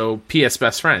PlayStation show, PS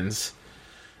Best Friends.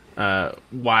 Why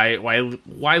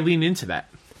lean into that?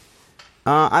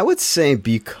 I would say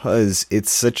because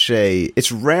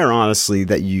it's rare, honestly,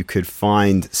 that you could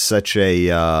find such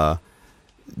a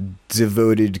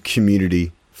devoted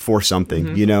community for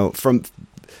something, from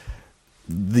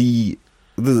the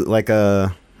like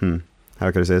how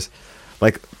could I say this?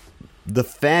 Like the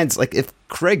fans, like if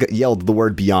Craig yelled the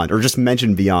word Beyond or just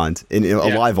mentioned Beyond in a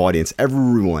live audience,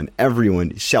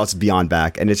 everyone shouts Beyond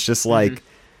back, and it's just like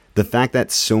the fact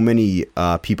that so many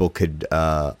people could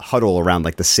huddle around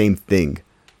like the same thing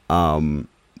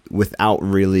without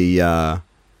really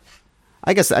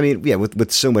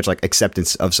with so much like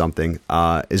acceptance of something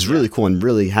is really cool, and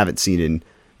really haven't seen in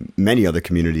many other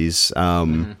communities.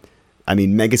 I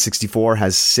mean, Mega 64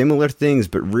 has similar things,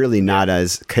 but really not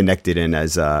as connected and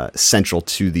as central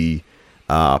to the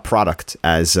product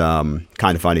as Kind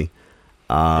of Funny.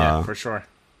 For sure.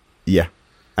 Yeah.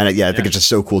 And I think it's just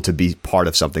so cool to be part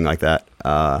of something like that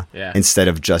instead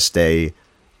of just a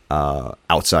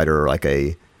outsider or like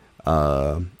a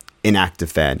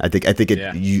inactive fan. I think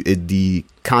the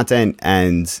content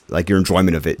and like your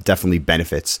enjoyment of it definitely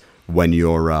benefits when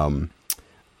you're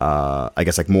I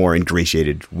guess like more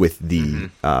ingratiated with the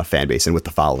fan base and with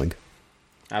the following.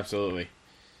 Absolutely.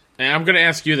 And I'm going to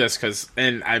ask you this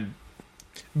and I'm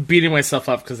beating myself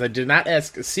up because I did not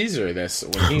ask Caesar this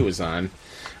when he was on.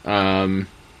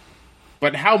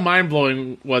 But how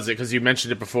mind-blowing was it, because you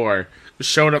mentioned it before,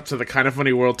 showing up to the Kind of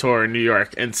Funny World Tour in New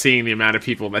York and seeing the amount of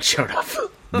people that showed up?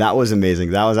 That was amazing.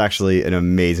 That was actually an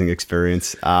amazing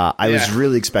experience. I was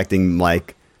really expecting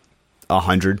like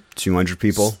 100, 200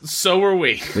 people. So were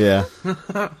we. Yeah.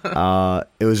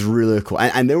 It was really cool.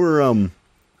 And there were,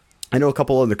 I know a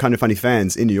couple other Kind of Funny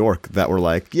fans in New York that were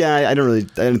like, I didn't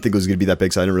think it was going to be that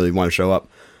big, so I didn't really want to show up.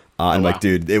 And wow. like,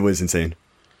 dude, it was insane.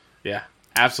 Yeah,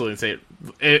 absolutely insane.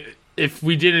 If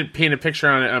we didn't paint a picture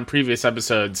on it on previous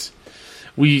episodes,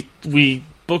 we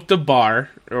booked a bar,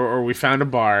 or we found a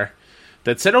bar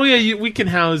that said, oh yeah, we can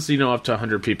house, up to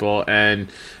 100 people. And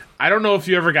I don't know if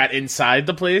you ever got inside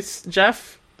the place,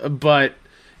 Jeff, but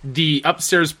the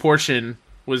upstairs portion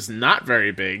was not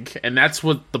very big, and that's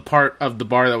what the part of the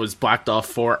bar that was blocked off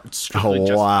for.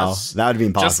 Oh, wow. That would be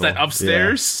impossible. Just that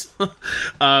upstairs.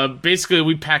 Yeah. Basically,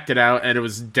 we packed it out, and it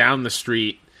was down the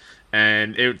street,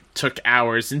 and it took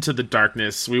hours into the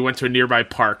darkness. We went to a nearby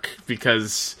park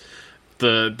because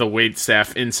the wait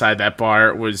staff inside that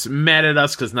bar was mad at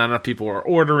us because not enough people were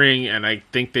ordering, and I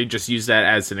think they just used that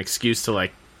as an excuse to,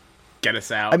 like, get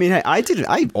us out. I mean, I did.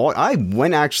 I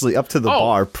went actually up to the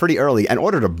bar pretty early and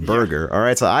ordered a burger. Yeah. All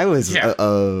right, so I was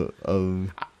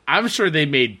I'm sure they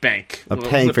made bank. A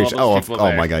paying fish. Oh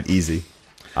my god, easy.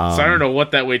 So I don't know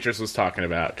what that waitress was talking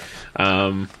about.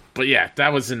 But yeah,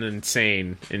 that was an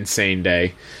insane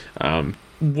day.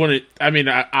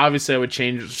 Obviously I would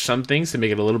change some things to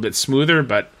make it a little bit smoother,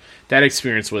 but that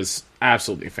experience was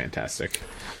absolutely fantastic.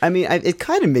 I mean, it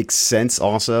kind of makes sense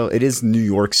also. It is New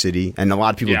York City, and a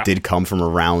lot of people did come from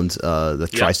around the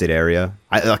tri-state area.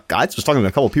 I was talking to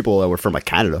a couple of people that were from, like,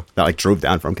 Canada, that, like, drove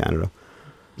down from Canada.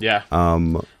 Yeah.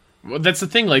 Well, that's the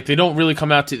thing. Like, they don't really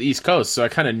come out to the East Coast, so I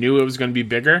kind of knew it was going to be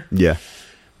bigger. Yeah.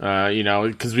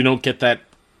 Because we don't get that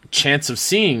chance of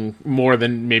seeing more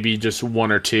than maybe just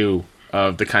one or two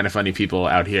of the kind of funny people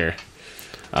out here.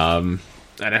 And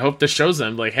I hope this shows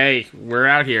them, like, hey, we're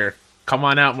out here. Come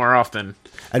on out more often.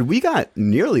 And we got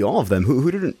nearly all of them. Who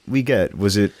didn't we get?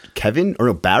 Was it Kevin? Or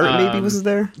no, Barrett maybe was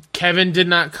there? Kevin did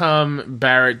not come.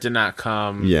 Barrett did not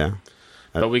come. Yeah.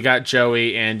 But we got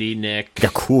Joey, Andy, Nick. Yeah,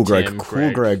 Cool Greg. Tim,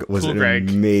 Cool Greg was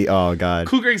amazing. Oh, God.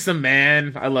 Cool Greg's the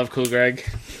man. I love Cool Greg.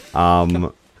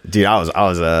 Dude, I was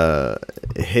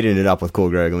hitting it up with Cool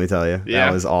Greg, let me tell you. Yeah.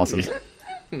 That was awesome.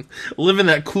 Living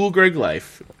that Cool Greg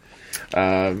life.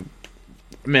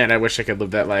 Man, I wish I could live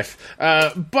that life. He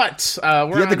had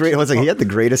the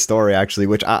greatest story, actually,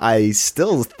 which I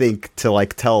still think to,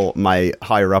 like, tell my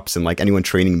higher ups and, like, anyone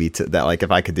training me to that, like,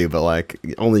 if I could do, but, like,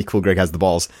 only Cool Greg has the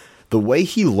balls. The way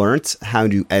he learnt how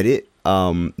to edit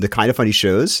the Kind of Funny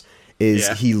shows is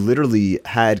he literally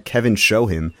had Kevin show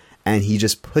him, and he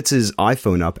just puts his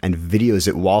iPhone up and videos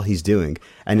it while he's doing.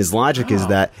 And his logic is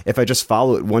that if I just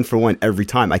follow it one for one every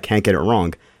time, I can't get it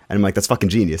wrong. And I'm like, that's fucking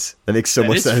genius. That makes so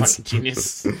much sense. Fucking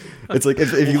genius. It's like,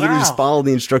 if you literally just follow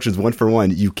the instructions one for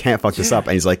one, you can't fuck this up.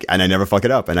 And he's like, and I never fuck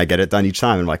it up, and I get it done each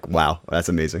time. And I'm like, wow, that's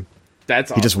amazing. That's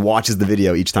awesome. He just watches the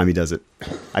video each time he does it.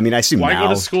 I mean, I assume Why now.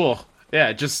 go to school?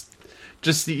 Yeah, just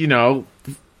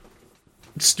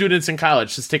students in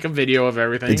college, just take a video of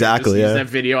everything. Exactly, use that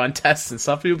video on tests and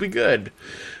stuff. You'll be good.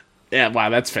 Yeah, wow,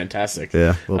 that's fantastic.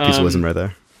 Yeah, a little piece of wisdom right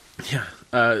there. Yeah.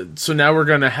 So now we're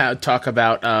going to talk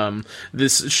about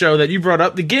this show that you brought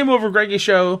up, the Game Over Greggy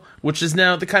Show, which is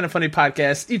now the Kind of Funny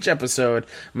podcast. Each episode,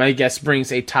 my guest brings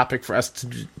a topic for us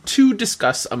to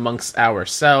discuss amongst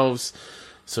ourselves.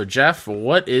 So, Jeff,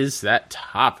 what is that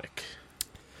topic?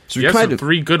 So you have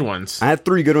three good ones. I had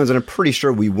three good ones, and I'm pretty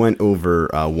sure we went over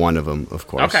one of them, of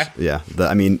course. Okay. Yeah.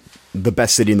 The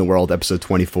best city in the world, episode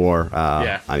 24.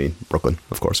 I mean, Brooklyn,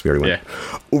 of course. We already went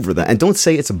over that. And don't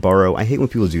say it's a borough. I hate when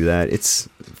people do that. It's,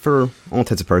 for all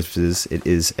intents and purposes, it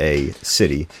is a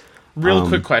city. Real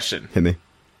quick question. Hit me.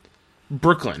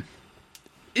 Brooklyn.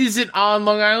 Is it on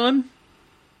Long Island?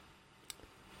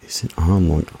 Is it on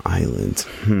Long Island?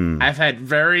 I've had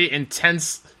very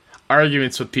intense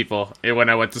arguments with people when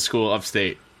I went to school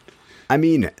upstate. I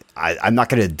mean, I'm not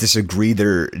going to disagree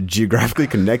they're geographically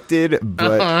connected,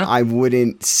 but I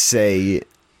wouldn't say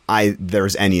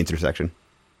there's any intersection.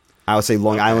 I would say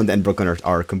Long Island and Brooklyn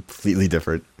are completely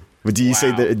different. But do you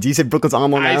say Brooklyn's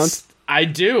on Long Island? I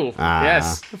do.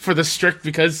 Yes, for the strict,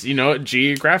 because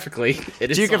geographically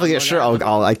it is. Geographically, sure.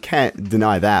 I can't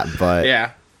deny that, but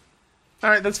yeah. All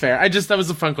right, that's fair. That was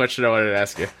a fun question I wanted to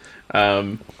ask you.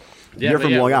 You're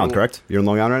from Long Island, correct? You're in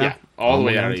Long Island right now? Yeah, all the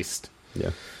way out east. Yeah.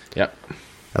 Yep.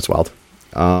 That's wild.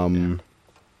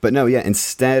 But no, yeah,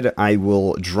 instead I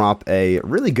will drop a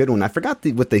really good one. I forgot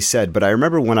what they said, but I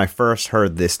remember when I first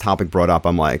heard this topic brought up,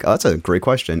 I'm like, oh, that's a great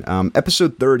question.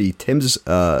 Episode 30, Tim's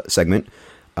segment,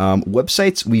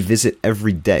 websites we visit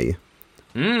every day.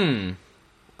 For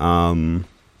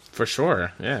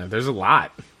sure. Yeah, there's a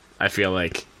lot, I feel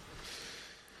like.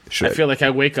 I feel like I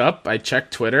wake up, I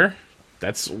check Twitter.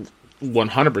 That's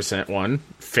 100% one.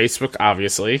 Facebook,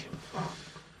 obviously.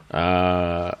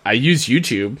 I use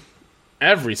YouTube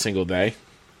every single day,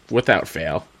 without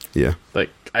fail. Yeah. Like,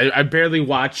 I barely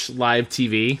watch live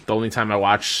TV. The only time I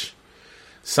watch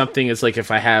something is like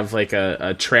if I have like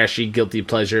a trashy guilty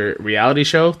pleasure reality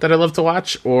show that I love to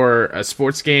watch, or a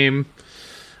sports game.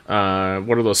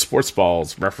 What are those sports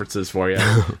balls references for you?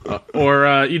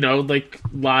 Or like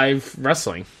live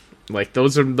wrestling. Like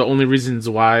those are the only reasons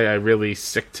why I really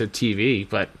stick to TV.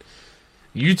 But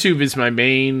YouTube is my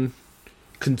main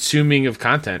consuming of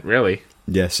content, really.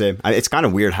 Yeah, same. It's kind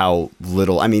of weird how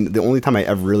little. I mean, the only time I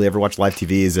ever watch live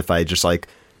TV is if I just like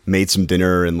made some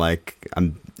dinner and like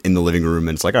I'm in the living room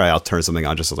and it's like, all right, I'll turn something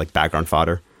on just as like background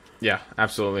fodder. Yeah,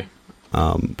 absolutely.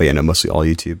 But yeah, no, mostly all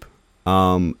YouTube.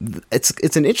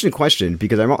 It's an interesting question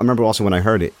because I remember also when I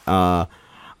heard it, I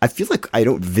feel like I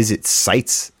don't visit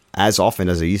sites as often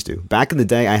as I used to. Back in the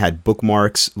day, I had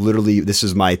bookmarks. Literally, this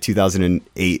is my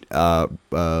 2008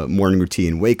 morning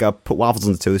routine. Wake up, put waffles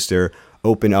in the toaster,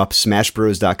 open up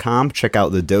smashbros.com, check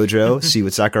out the dojo, see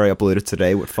what Sakurai uploaded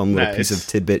today, what fun little piece of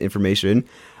tidbit information.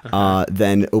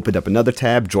 Then opened up another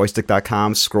tab,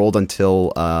 joystick.com, scrolled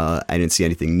until I didn't see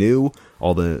anything new.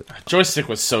 All the Joystick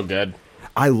was so good.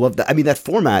 I love that. I mean, that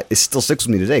format is still sticks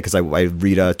with me today because I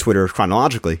read Twitter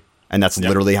chronologically, and that's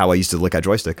literally how I used to look at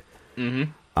Joystick.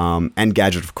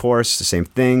 Engadget, of course, the same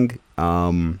thing.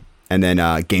 And then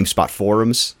GameSpot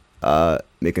forums,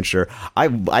 making sure.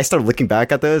 I started looking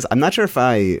back at those. I'm not sure if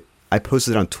I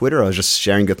posted it on Twitter or I was just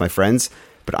sharing it with my friends,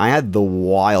 but I had the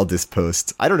wildest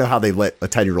posts. I don't know how they let a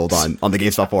 10-year-old on the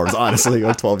GameSpot forums, honestly,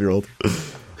 a 12-year-old.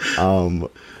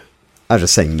 I was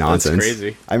just saying nonsense. That's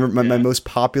crazy. I remember my most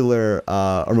popular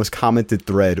or most commented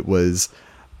thread was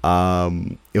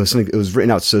it was something. It was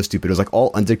written out so stupid. It was like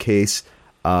all undercase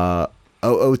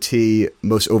OOT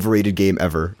most overrated game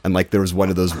ever, and like there was one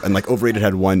of those, and like overrated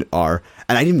had one R,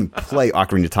 and I didn't even play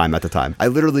Ocarina of Time at the time. I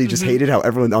literally just hated how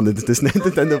everyone on this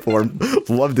Nintendo forum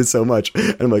loved it so much,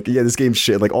 and I'm like, yeah, this game's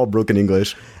shit, like all broken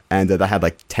English, and I had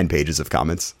like 10 pages of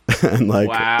comments, and like,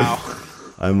 wow.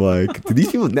 I'm like, did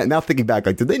these people now thinking back,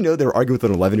 like, did they know they were arguing with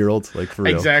an 11-year-old? Like, for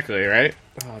real? Exactly, right?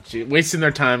 Oh, gee, wasting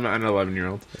their time on an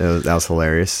 11-year-old. That was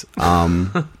hilarious.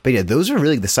 But yeah, those are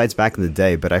really the sites back in the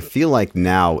day. But I feel like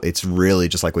now it's really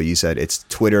just like what you said. It's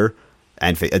Twitter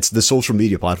and it's the social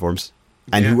media platforms,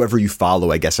 and whoever you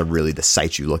follow, I guess, are really the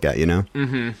sites you look at. You know?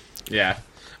 Mm-hmm. Yeah.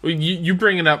 Well, you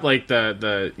bringing up like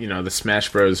the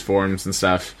Smash Bros forums and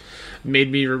stuff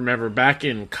made me remember back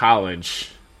in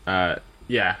college.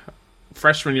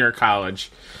 Freshman year of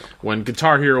college, when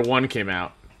Guitar Hero 1 came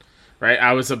out, right?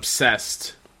 I was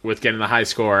obsessed with getting the high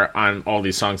score on all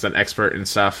these songs on Expert and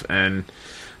stuff, and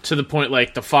to the point,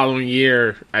 like, the following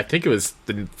year, I think it was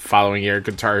the following year,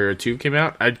 Guitar Hero 2 came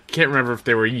out. I can't remember if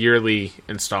they were yearly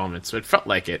installments, but it felt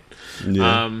like it.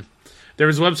 Yeah. There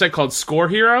was a website called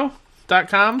ScoreHero.com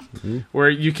where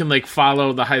you can like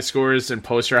follow the high scores and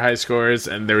post your high scores,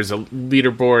 and there's a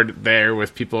leaderboard there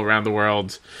with people around the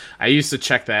world. I used to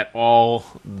check that all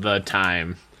the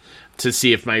time to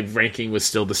see if my ranking was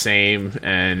still the same.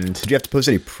 And did you have to post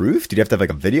any proof? Did you have to have like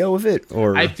a video of it,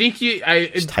 or I think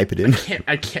just type it in?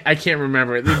 I can't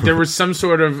remember. There was some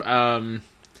sort of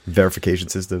verification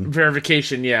system.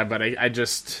 Verification, yeah, but I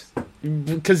just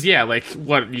because like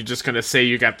what, you just gonna say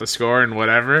you got the score and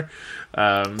whatever.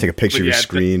 Take a picture of your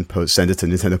screen, send it to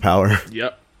Nintendo Power.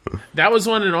 Yep, that was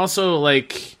one, and also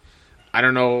like I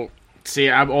don't know.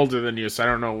 See, I'm older than you, so I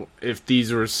don't know if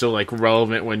these were still like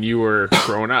relevant when you were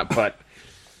growing up. But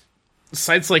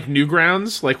sites like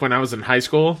Newgrounds, like when I was in high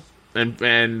school, and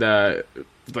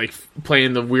like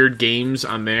playing the weird games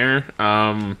on there.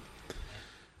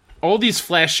 All these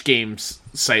Flash games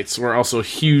sites were also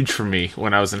huge for me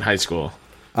when I was in high school.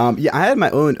 I had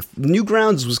my own.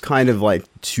 Newgrounds was kind of like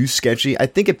too sketchy. I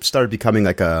think it started becoming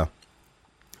like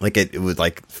it was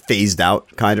like phased out,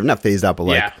 kind of, not phased out, but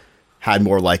like had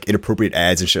more like inappropriate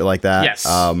ads and shit like that. Yes,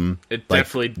 it like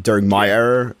definitely during my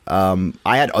era.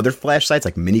 I had other Flash sites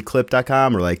like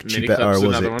miniclip.com or like cheap, or what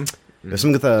was it? One. There's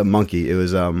something with a monkey. It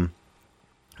was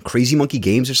Crazy Monkey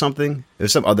Games or something.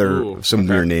 There's some other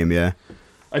weird name. Yeah.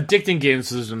 Addicting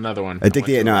Games is another one.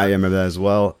 Addicting, no, I remember that as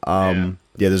well.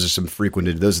 Yeah, those are some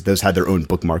frequented. Those had their own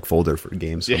bookmark folder for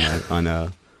games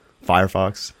on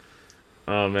Firefox.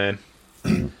 Oh man.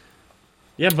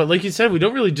 Yeah, but like you said, we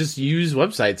don't really just use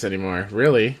websites anymore.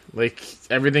 Really, like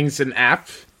everything's an app,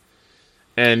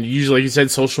 and usually, like you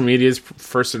said, social media is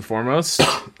first and foremost.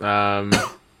 Like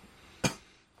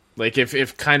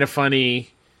if Kind of Funny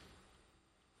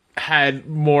had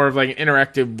more of like an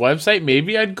interactive website,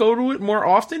 maybe I'd go to it more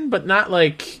often, but not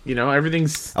like,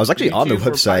 everything's... I was actually on the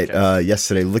website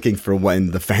yesterday looking for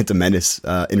when the Phantom Menace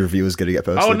interview was going to get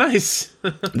posted. Oh, nice.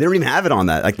 They don't even have it on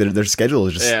that. Like their schedule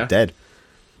is just dead.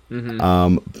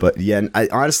 Mm-hmm. But yeah, I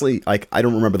honestly, like, I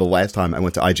don't remember the last time I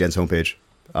went to IGN's homepage.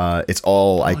 It's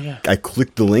all I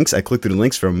clicked the links. I clicked through the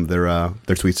links from their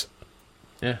tweets.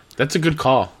 Yeah, that's a good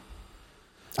call.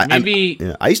 Maybe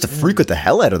I used to frequent the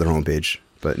hell out of their homepage,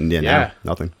 but now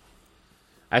nothing.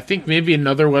 I think maybe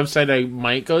another website I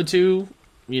might go to,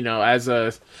 as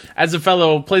a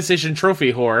fellow PlayStation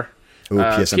trophy whore. Ooh,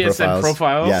 PSN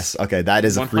profiles. Yes, okay, that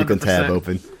is a 100%. Frequent tab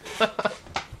open.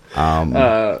 Oh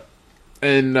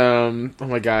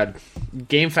my god,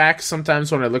 GameFAQs.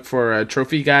 Sometimes when I look for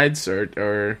trophy guides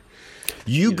or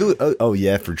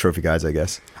go for trophy guides, I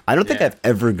guess. I don't think I've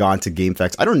ever gone to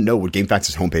GameFAQs. I don't know what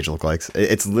GameFAQs' homepage looks like.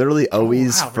 It's literally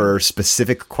always for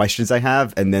specific questions I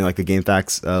have, and then like a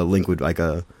GameFAQs link would like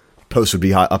a post would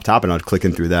be up top, and I'd click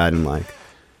in through that and like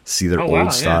see their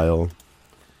old style.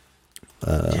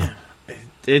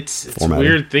 It's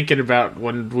weird thinking about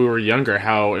when we were younger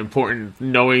how important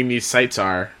knowing these sites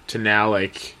are to now.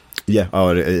 Like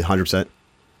 100%.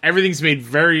 Everything's made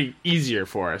very easier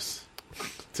for us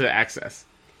to access.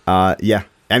 I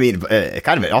mean, it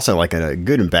kind of also like in a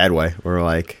good and bad way, where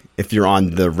like if you're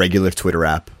on the regular Twitter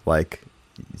app, like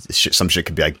some shit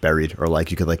could be like buried or like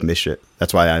you could like miss shit.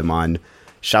 That's why I'm on.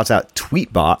 Shouts out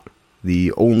Tweetbot,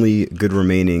 the only good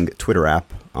remaining Twitter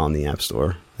app on the App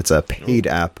Store. It's a paid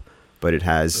app, but it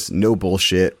has no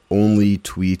bullshit, only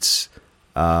tweets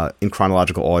in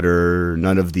chronological order.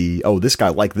 None of the this guy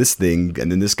liked this thing, and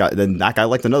then that guy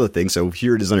liked another thing. So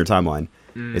here it is on your timeline.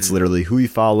 It's literally who you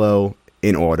follow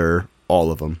in order. All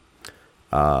of them.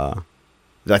 I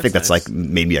think that's nice. Like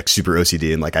maybe like super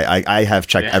OCD, and like I have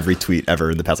checked every tweet ever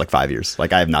in the past like 5 years.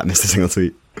 Like I have not missed a single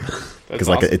tweet because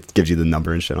like it gives you the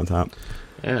number and shit on top.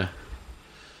 Yeah,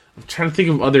 I'm trying to think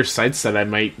of other sites that I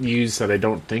might use that I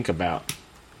don't think about.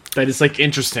 That is like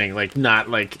interesting, like not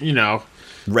like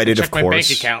Reddit, check of course. My bank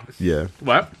account. Yeah.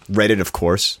 What? Reddit, of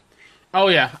course. Oh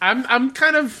yeah, I'm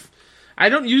kind of. I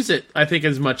don't use it. I think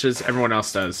as much as everyone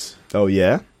else does. Oh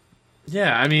yeah.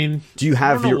 Yeah, I mean... Do you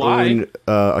have your own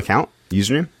account,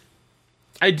 username?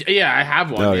 I have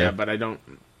one, but I don't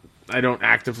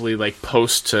actively, like,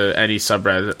 post to any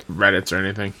subreddits or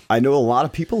anything. I know a lot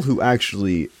of people who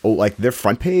actually, like, their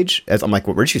front page, I'm like,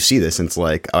 well, where did you see this? And it's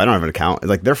like, I don't have an account.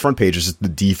 Like, their front page is just the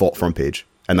default front page.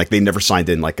 And, like, they never signed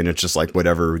in, like, and it's just, like,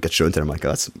 whatever gets shown to them. I'm like, oh,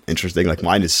 that's interesting. Like,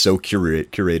 mine is so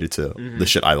curated to the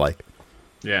shit I like.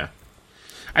 Yeah.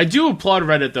 I do applaud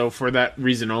Reddit, though, for that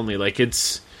reason only. Like,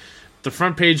 it's... The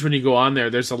front page, when you go on there,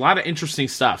 there's a lot of interesting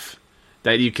stuff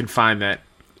that you can find and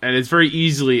it's very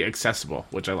easily accessible,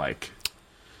 which I like.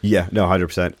 Yeah, no,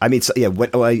 100%. I mean,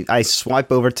 I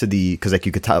swipe over to because like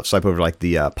you could swipe over like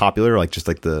the popular, like just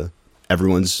like the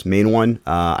everyone's main one.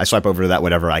 I swipe over to that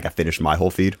whenever like I finish my whole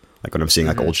feed, like when I'm seeing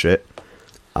like old shit.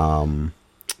 So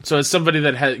as somebody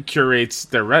that curates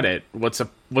their Reddit, what's a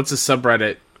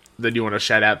subreddit that you want to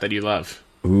shout out that you love?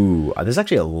 Ooh, there's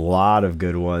actually a lot of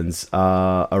good ones.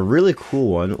 A really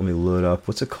cool one, let me load up.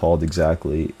 What's it called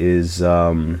exactly?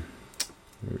 Where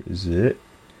is it?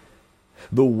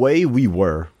 The Way We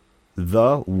Were.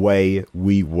 The Way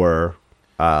We Were.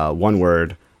 One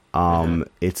word.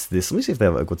 It's this. Let me see if they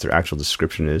have what their actual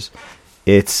description is.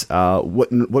 It's about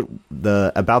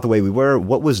the way we were.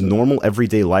 What was normal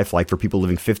everyday life like for people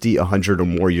living 50, 100, or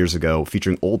more years ago?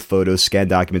 Featuring old photos, scanned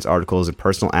documents, articles, and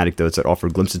personal anecdotes that offer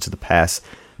glimpses to the past.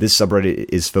 This subreddit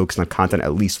is focused on content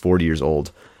at least 40 years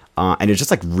old, and it's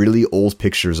just like really old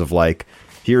pictures of like,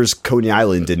 here's Coney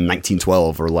Island in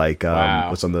 1912, or like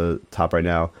what's on the top right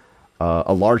now,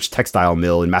 a large textile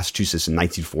mill in Massachusetts in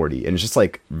 1940, and it's just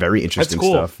like very interesting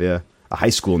stuff. Yeah, a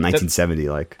high school in 1970,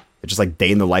 like. It's just like day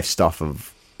in the life stuff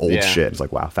of old shit. It's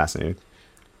like, wow, fascinating.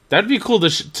 That'd be cool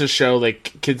to show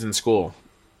like kids in school,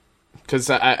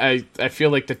 because I feel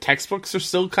like the textbooks are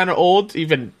still kind of old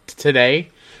even today.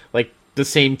 Like the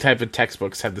same type of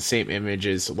textbooks have the same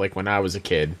images like when I was a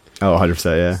kid. Oh,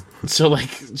 100%, yeah. So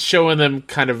like showing them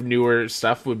kind of newer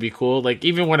stuff would be cool. Like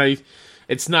even when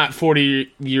it's not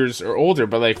 40 years or older,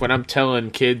 but like when I'm telling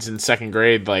kids in second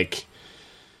grade, like.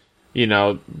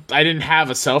 I didn't have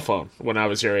a cell phone when I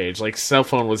was your age. Like, cell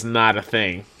phone was not a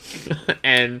thing.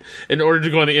 And in order to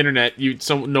go on the internet,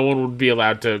 no one would be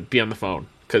allowed to be on the phone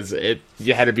because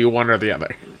you had to be one or the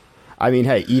other. I mean,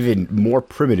 hey, even more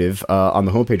primitive on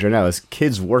the homepage right now is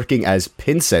kids working as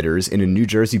pin setters in a New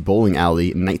Jersey bowling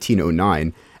alley in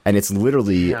 1909. And it's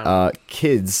literally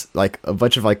kids, like a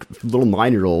bunch of like little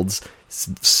 9-year-olds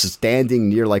standing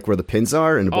near like where the pins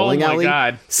are in a bowling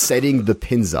alley, setting the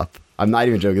pins up. I'm not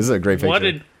even joking. This is a great picture. What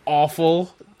an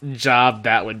awful job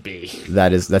that would be.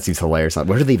 That seems hilarious.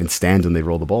 Where do they even stand when they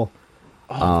roll the ball?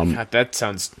 Oh my god, that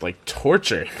sounds like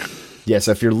torture. Yeah,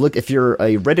 so if you're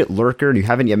a Reddit lurker and you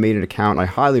haven't yet made an account, I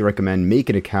highly recommend make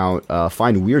an account.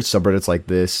 Find weird subreddits like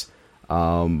this.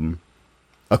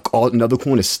 Another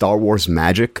cool one is Star Wars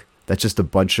Magic. That's just a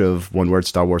bunch of one word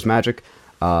Star Wars Magic.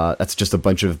 That's just a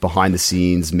bunch of behind the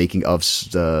scenes making of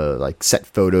like set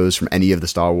photos from any of the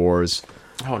Star Wars.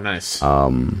 Oh, nice.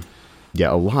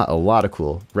 Yeah, a lot of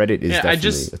cool. Reddit is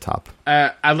definitely a top.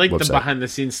 I like website. the behind the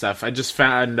scenes stuff. I just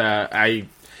found I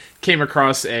came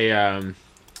across a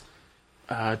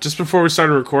just before we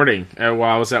started recording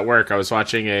while I was at work. I was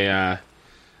watching a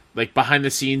like behind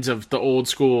the scenes of the old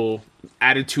school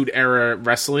Attitude Era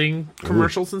wrestling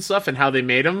commercials and stuff, and how they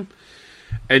made them,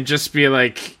 and just be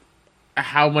like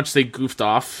how much they goofed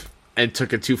off and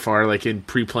took it too far, like in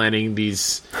pre-planning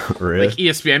these really? like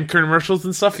ESPN commercials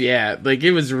and stuff. Yeah, like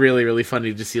it was really, really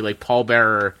funny to see like Paul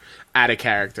Bearer add a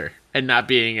character and not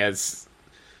being as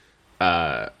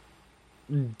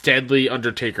deadly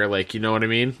Undertaker, like, you know what I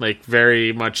mean? Like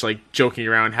very much like joking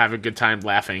around, having a good time,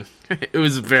 laughing. It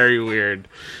was very weird.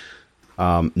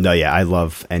 No, yeah, I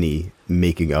love any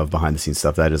making of behind the scenes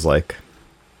stuff. That is like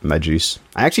my juice.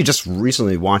 I actually just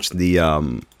recently watched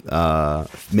the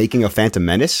Making of Phantom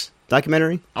Menace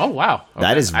documentary. Oh wow, okay.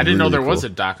 That is I didn't know really there was cool.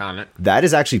 a doc on it. That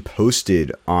is actually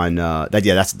posted on that.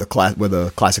 Yeah, that's the where the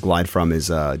classic line from is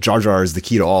Jar Jar is the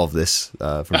key to all of this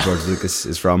from George Lucas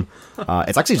is from.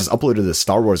 It's actually just uploaded to the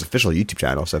Star Wars official YouTube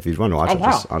channel. So if you want to watch it,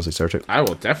 just honestly search it. I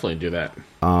will definitely do that.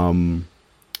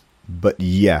 But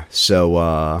yeah,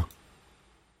 so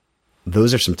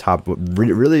those are some top.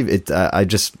 Really, I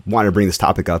just want to bring this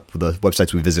topic up with the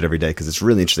websites we visit every day because it's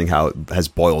really interesting how it has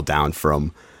boiled down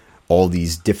from all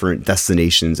these different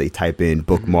destinations they type in,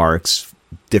 bookmarks,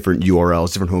 different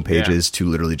URLs, different homepages, to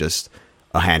literally just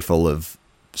a handful of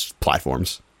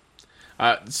platforms.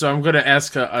 So I'm going to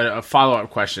ask a follow-up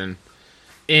question.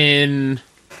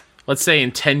 Let's say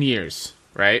in 10 years,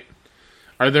 right?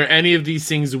 Are there any of these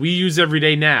things we use every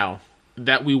day now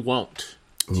that we won't?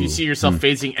 Do you see yourself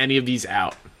phasing any of these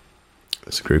out?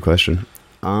 That's a great question.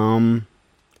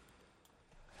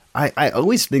 I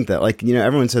always think that, like, you know,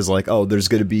 everyone says like, oh, there's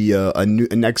going to be a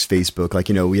next Facebook. Like,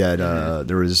 you know, we had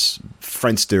there was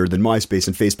Friendster, then MySpace,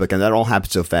 and Facebook, and that all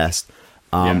happened so fast.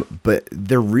 But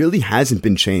there really hasn't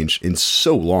been change in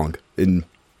so long, in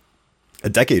a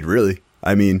decade, really.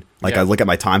 I mean, like, I look at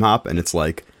my Time Hop, and it's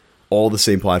like all the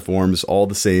same platforms, all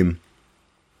the same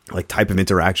like type of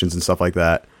interactions and stuff like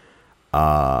that.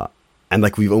 And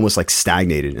like we've almost like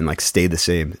stagnated and like stayed the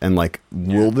same. And like,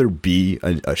 will there be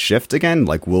a shift again?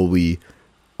 Like, will we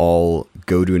all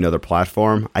go to another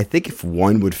platform? I think if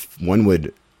one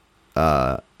would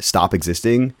stop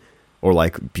existing or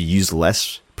like be used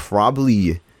less,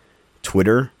 probably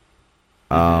Twitter.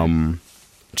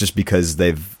 Just because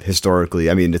they've historically,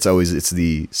 I mean, it's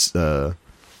the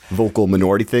vocal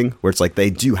minority thing where it's like they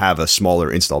do have a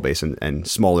smaller install base and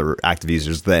smaller active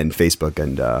users than Facebook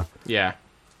and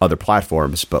other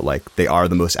platforms, but like they are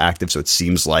the most active, so it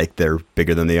seems like they're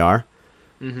bigger than they are.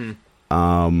 I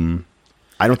don't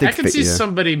think I can see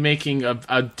somebody making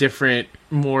a different,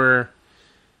 more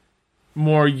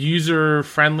user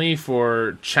friendly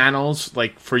for channels,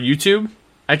 like for YouTube.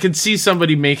 I could see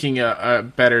somebody making a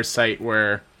better site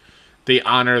where they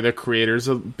honor the creators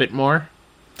a bit more,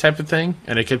 type of thing,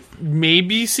 and I could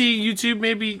maybe see YouTube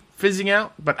maybe fizzing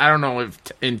out, but I don't know if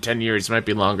in 10 years, it might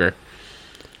be longer.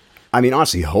 I mean,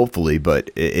 honestly, hopefully, but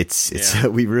it's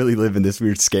we really live in this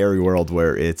weird, scary world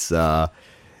where it's they're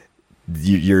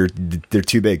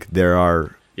too big. There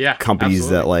are companies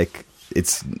that like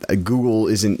Google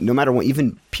isn't, no matter what,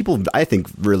 even people I think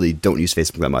really don't use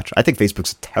Facebook that much. I think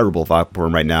Facebook's a terrible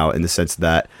platform right now in the sense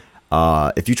that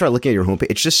if you try looking at your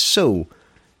homepage, it's just so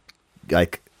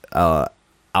like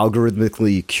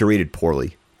algorithmically curated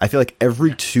poorly. I feel like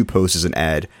every two posts is an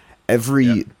ad.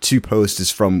 Every two posts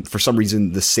is from, for some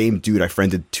reason, the same dude I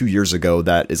friended 2 years ago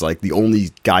that is like the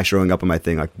only guy showing up on my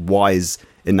thing. Like, why is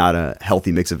it not a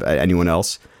healthy mix of anyone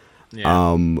else?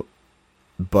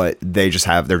 But they're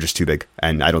just too big.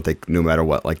 And I don't think no matter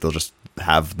what, like they'll just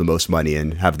have the most money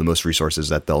and have the most resources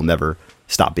that they'll never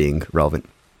stop being relevant.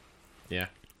 Yeah.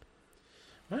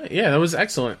 Yeah, that was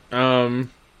excellent.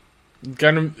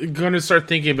 Gonna start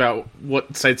thinking about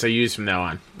what sites I use from now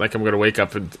on. Like, I'm gonna wake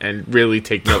up and really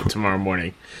take note tomorrow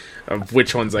morning of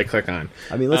which ones I click on.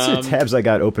 I mean, let's see the tabs I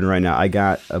got open right now. I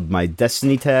got my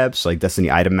Destiny tabs, like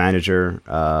Destiny Item Manager.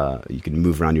 You can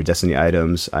move around your Destiny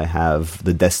items. I have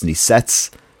the Destiny Sets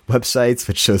websites,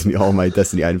 which shows me all my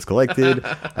Destiny items collected.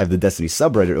 I have the Destiny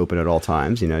subreddit open at all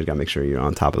times. You know, you gotta make sure you're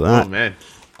on top of that. Oh man.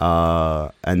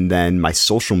 And then my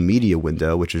social media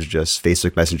window, which is just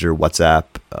Facebook Messenger, WhatsApp,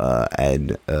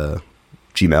 and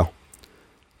Gmail.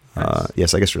 Nice.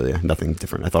 Yes, I guess really nothing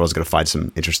different. I thought I was going to find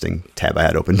some interesting tab I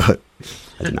had open, but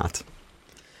I did not.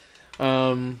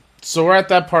 So we're at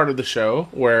that part of the show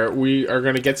where we are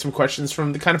going to get some questions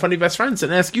from the Kind of Funny best friends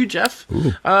and ask you, Jeff.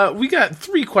 We got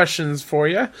 3 questions for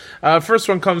you. First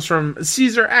one comes from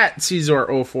Caesar at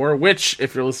Caesar04, which,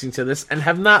 if you're listening to this and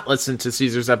have not listened to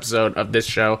Caesar's episode of this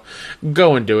show,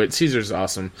 go and do it. Caesar's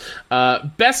awesome.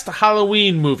 Best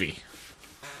Halloween movie.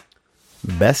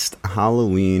 Best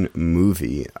Halloween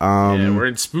movie. Yeah, we're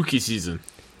in spooky season.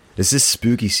 This is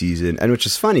spooky season, and which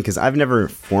is funny because I've never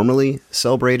formally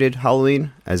celebrated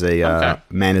Halloween as a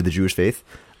man of the Jewish faith.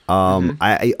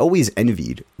 I always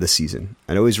envied the season,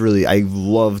 and I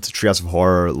loved Treehouse of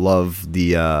Horror, loved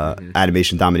the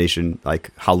animation domination, like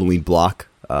Halloween block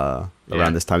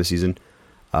around this time of season.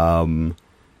 And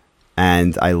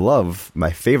I love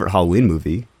my favorite Halloween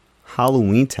movie,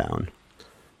 Halloween Town.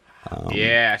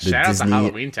 Shout out to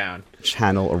Halloween Town.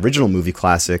 Channel original movie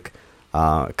classic.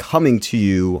 Coming to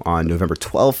you on November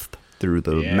 12th through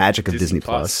the magic of Disney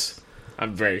Plus.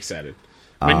 I'm very excited.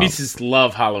 My nieces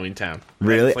love Halloween Town.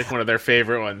 Really? It's like one of their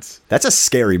favorite ones. That's a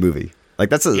scary movie.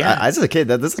 Like as a kid,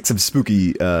 there's like some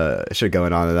spooky shit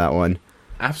going on in that one.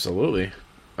 Absolutely.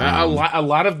 A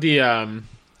lot of the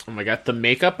the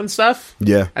makeup and stuff.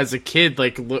 Yeah. As a kid,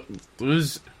 like it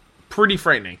was pretty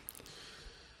frightening.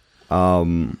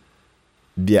 Yeah,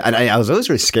 and I was always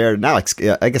really scared. Not like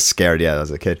I guess scared. Yeah,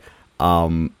 as a kid.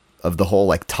 Of the whole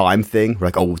like time thing,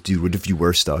 like, oh, dude, what if you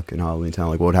were stuck in Halloween Town?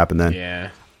 Like, what would happen then? Yeah.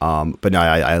 But no,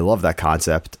 I love that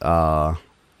concept.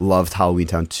 Loved Halloween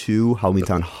Town 2, Halloween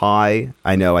Town High.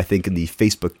 I know. I think in the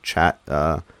Facebook chat,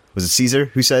 was it Caesar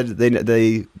who said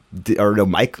Mike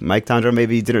Tondra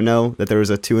maybe didn't know that there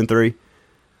was a 2 and 3.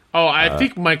 Oh, I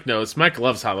think Mike knows. Mike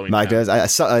loves Halloween Mike Town.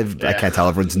 does. I can't tell.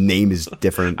 Everyone's name is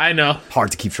different. I know. Hard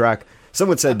to keep track.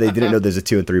 Someone said they didn't know there's a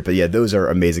 2 and 3, but yeah, those are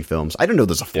amazing films. I didn't know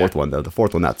there's a 4th one, though. The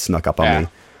 4th one that snuck up on me.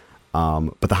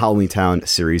 But the Halloween Town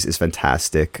series is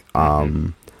fantastic. I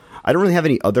don't really have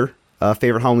any other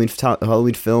favorite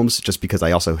Halloween films, just because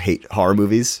I also hate horror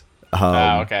movies.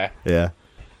 Okay. Yeah.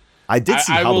 I did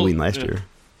see Halloween last year.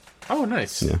 Oh,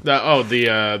 nice. Yeah.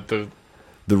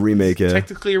 The remake, yeah.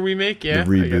 Technically a remake, yeah.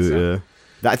 The reboot, yeah.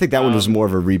 I think that one was more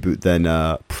of a reboot than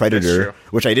Predator,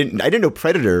 which I didn't know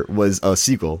Predator was a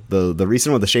sequel. The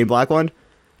recent one, the Shane Black one.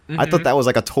 I thought that was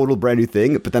like a total brand new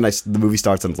thing, but then the movie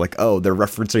starts and it's like, oh, they're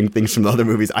referencing things from the other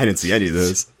movies. I didn't see any of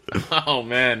those. Oh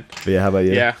man. But yeah, how about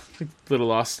you? Yeah, a little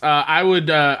lost. I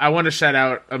want to shout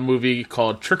out a movie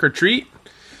called Trick or Treat.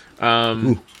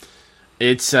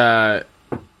 It's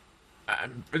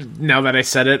now that I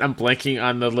said it, I'm blanking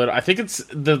on I think it's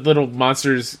the little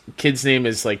monster's kid's name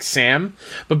is like Sam,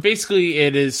 but basically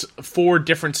it is 4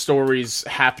 different stories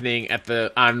happening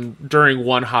during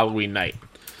one Halloween night.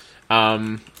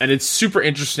 And it's super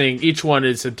interesting. Each one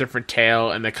is a different tale,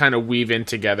 and they kind of weave in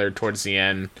together towards the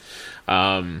end.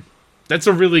 That's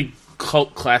a really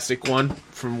cult classic one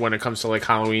from when it comes to like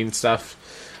Halloween stuff.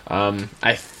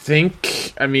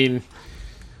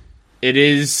 It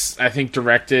is, I think,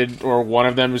 directed, or one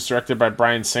of them is directed by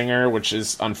Bryan Singer, which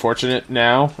is unfortunate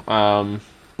now.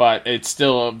 But it's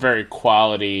still a very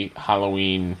quality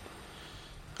Halloween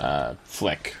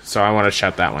flick. So I want to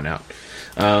shout that one out.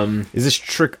 Is this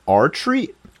Trick or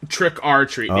Treat? Trick or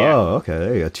Treat, yeah. Oh, okay.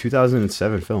 There you go.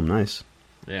 2007 film. Nice.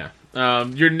 Yeah.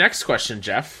 Your next question,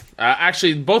 Jeff.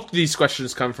 Actually, both of these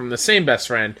questions come from the same best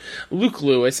friend, Luke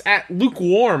Lewis, at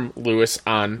Lukewarm Lewis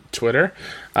on Twitter.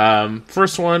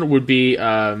 First one would be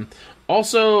if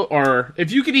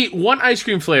you could eat one ice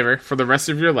cream flavor for the rest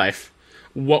of your life,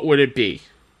 what would it be?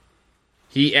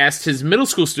 He asked his middle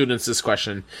school students this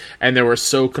question, and they were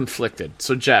so conflicted.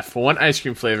 So, Jeff, one ice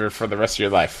cream flavor for the rest of your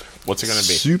life, what's it going to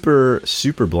be? Super,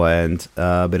 super bland,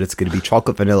 but it's going to be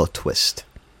chocolate vanilla twist.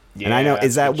 Yeah, and I know,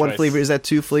 is that one flavor? Is that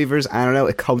 2 flavors? I don't know.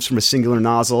 It comes from a singular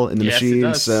nozzle in the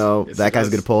machine, so that guy's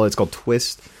going to pull it. It's called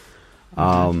Twist.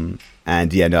 And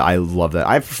yeah, no, I love that.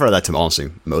 I prefer that to honestly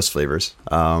most flavors.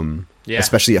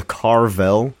 Especially a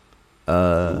Carvel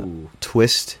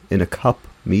Twist in a cup,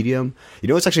 medium. You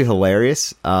know what's actually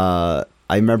hilarious? I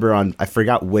remember I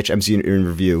forgot which MC in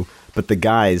review, but the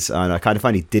guys on Kind of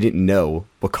Funny didn't know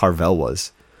what Carvel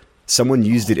was. Someone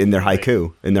used it in their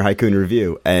haiku, in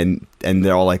review, and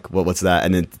they're all like, "What's that?"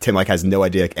 And then Tim has no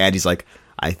idea. Andy's like,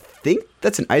 "I think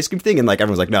that's an ice cream thing," and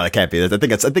everyone's like, "No, that can't be. I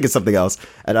think it's something else."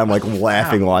 And I'm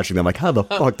laughing watching them, how the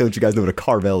fuck don't you guys know what a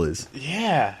Carvel is?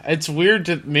 Yeah, it's weird.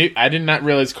 I did not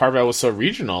realize Carvel was so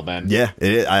regional then. Yeah,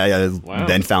 I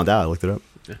then found out. I looked it up.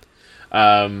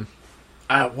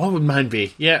 What would mine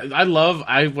be? Yeah,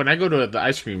 when I go to the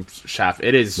ice cream shop,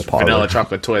 it is vanilla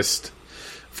chocolate twist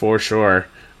for sure.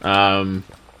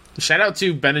 Shout out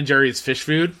to Ben and Jerry's Fish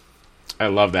Food. I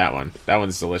love that one. That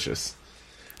one's delicious.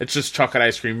 It's just chocolate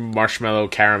ice cream, marshmallow,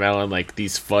 caramel, and like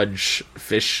these fudge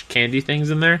fish candy things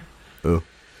in there. Ooh.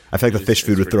 I feel like the fish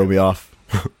food would throw me off.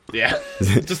 Yeah,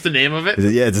 just the name of it.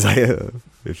 Yeah, it's like,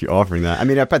 if you're offering that. I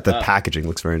mean, I bet the packaging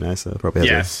looks very nice. So probably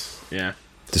has yeah.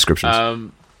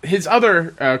 Descriptions. His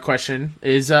other question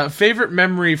is favorite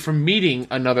memory from meeting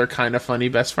another kind of funny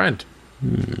best friend.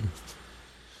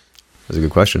 That's a good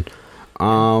question.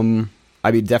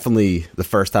 I mean, definitely the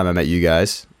first time I met you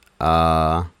guys.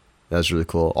 That was really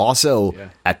cool. Also,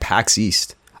 at PAX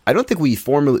East. I don't think we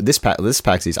formally this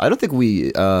PAX East. I don't think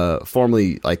we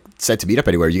formally like said to meet up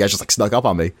anywhere. You guys just like snuck up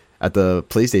on me at the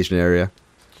PlayStation area.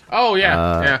 Oh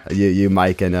yeah, You,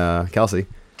 Mike, and Kelsey.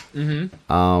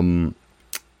 Mm-hmm.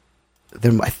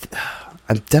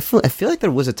 I feel like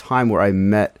there was a time where I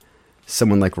met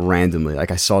someone like randomly.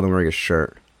 Like I saw them wearing a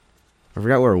shirt. I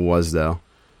forgot where it was though.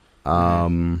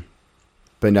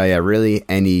 But no, yeah, really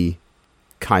any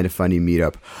kind of funny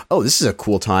meetup. Oh, this is a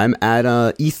cool time at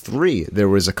E3. There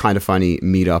was a kind of funny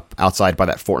meetup outside by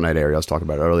that Fortnite area I was talking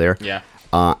about earlier. Yeah.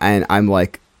 And I'm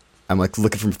like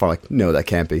looking from afar, like, no, that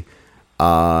can't be.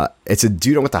 It's a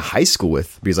dude I went to high school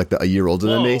with. But he's like a year older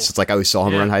than me, so it's like I always saw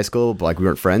him around high school, but like we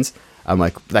weren't friends. I'm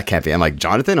like, that can't be. I'm like,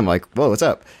 Jonathan. I'm like, whoa, what's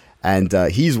up? And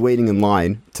he's waiting in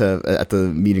line at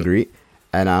the meet and greet,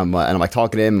 and I'm like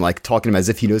talking to him as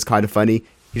if he knows kind of funny.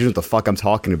 He doesn't know what the fuck I'm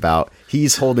talking about.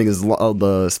 He's holding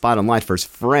the spot online for his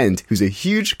friend, who's a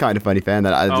huge kind of funny fan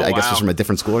that I guess was from a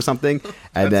different school or something.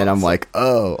 And then awesome. I'm like,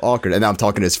 oh, awkward. And then I'm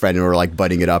talking to his friend, and we're like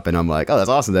butting it up. And I'm like, oh, that's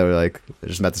awesome. That we're like, I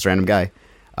just met this random guy.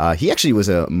 He actually was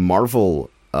a Marvel.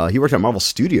 He worked at Marvel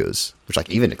Studios, which like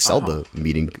even excelled the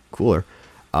meeting cooler.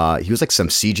 He was like some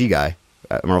CG guy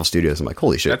at Marvel Studios. I'm like,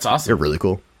 holy shit, that's awesome. You're really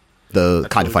cool. That's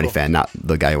kind of funny fan, not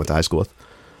the guy I went to high school with.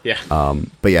 Yeah.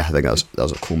 But yeah, I think that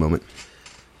was a cool moment.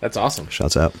 That's awesome.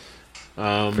 Shouts out.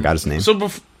 Forgot his name.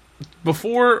 So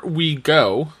before we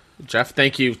go, Jeff,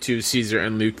 thank you to Caesar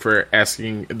and Luke for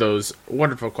asking those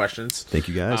wonderful questions. Thank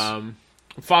you, guys.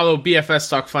 Follow BFS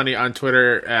Talk Funny on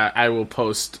Twitter. I will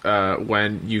post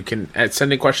when you can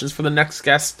send in questions for the next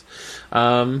guest.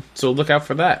 So look out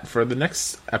for that for the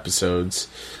next episodes.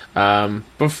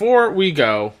 Before we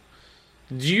go,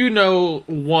 do you know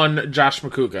one Josh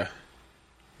McCouga?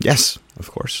 Yes, of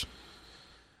course.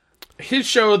 His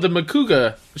show, The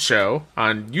McCouga Show,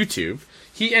 on YouTube,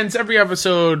 he ends every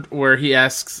episode where he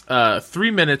asks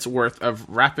 3 minutes worth of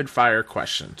rapid fire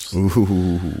questions.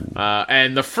 Ooh.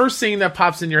 And the first thing that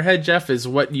pops in your head, Jeff, is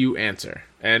what you answer.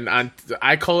 And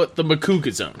I call it the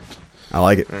McCouga Zone. I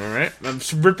like it. All right, I'm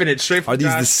just ripping it straight from Are these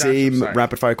Josh. the same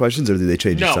rapid fire questions, or do they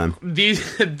change each time?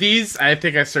 These I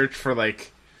think I searched for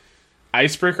like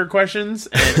icebreaker questions,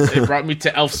 and it brought me to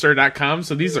elfster.com.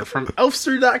 So these are from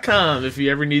elfster.com if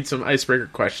you ever need some icebreaker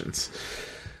questions.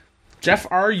 Jeff,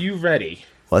 are you ready?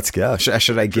 Let's go.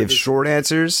 Should I give short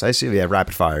answers? I see. Yeah,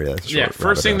 rapid fire. Yeah,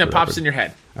 first thing that pops in your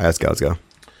head. All right, let's go.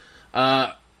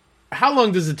 How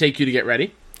long does it take you to get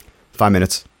ready? 5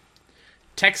 minutes.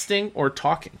 Texting or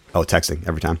talking? Oh, texting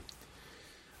every time.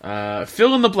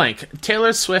 Fill in the blank.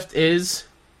 Taylor Swift is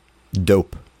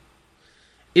dope.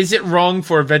 Is it wrong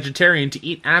for a vegetarian to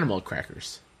eat animal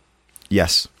crackers?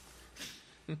 Yes.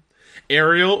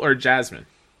 Ariel or Jasmine?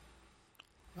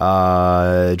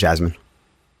 Jasmine.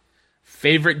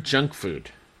 Favorite junk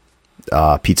food?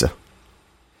 Pizza. Is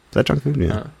that junk food?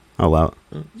 Yeah. I'll allow it.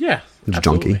 Yeah. It's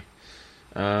absolutely.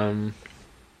 Junky.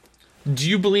 Do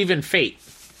you believe in fate?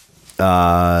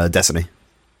 Destiny.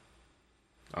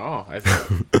 Oh,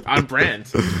 on brand.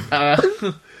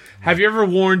 Have you ever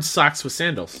worn socks with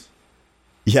sandals?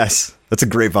 Yes, that's a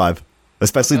great vibe,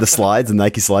 especially the slides, the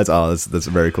Nike slides. Oh, that's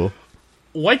very cool.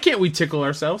 Why can't we tickle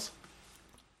ourselves?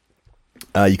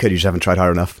 You just haven't tried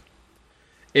hard enough.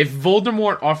 If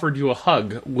Voldemort offered you a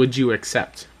hug, would you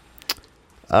accept?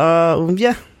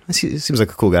 Yeah, he seems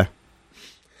like a cool guy.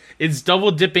 Is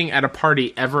double dipping at a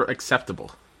party ever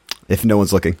acceptable? If no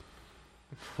one's looking.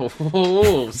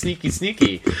 Oh,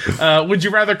 sneaky. Would you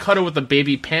rather cuddle with a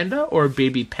baby panda or a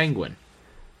baby penguin?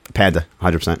 Panda,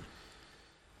 100%.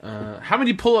 How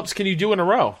many pull-ups can you do in a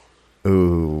row?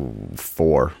 Ooh,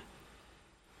 4.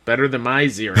 Better than my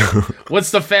 0.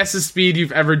 What's the fastest speed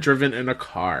you've ever driven in a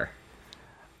car?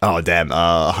 Oh, damn.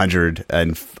 100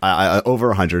 and over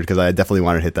 100 because I definitely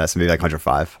want to hit that. So maybe like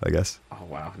 105, I guess. Oh,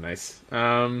 wow. Nice.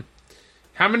 How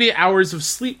many hours of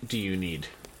sleep do you need?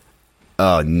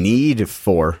 Need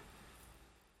 4.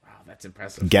 Wow, that's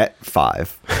impressive. Get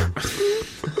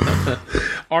 5.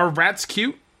 Are rats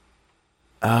cute?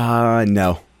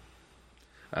 No.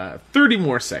 30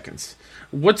 more seconds.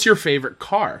 What's your favorite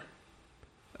car?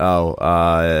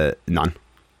 Oh, none.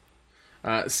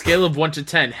 Scale of 1 to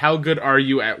 10. How good are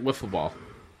you at wiffle ball?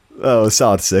 Oh,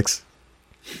 solid 6.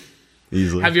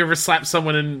 Easily. Have you ever slapped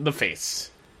someone in the face?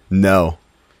 No.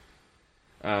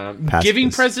 Giving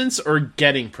presents or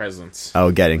getting presents?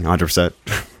 Oh, getting 100%.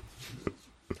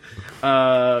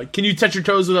 Can you touch your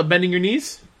toes without bending your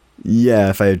knees? Yeah,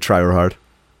 if I try real hard.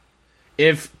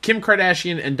 If Kim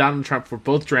Kardashian and Donald Trump were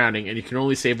both drowning and you can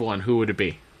only save one, who would it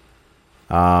be?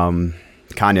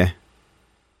 Kanye.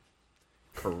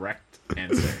 Correct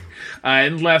answer.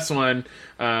 And last one.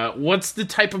 What's the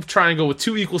type of triangle with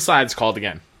two equal sides called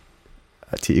again?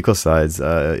 Two equal sides.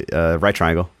 Right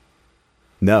triangle.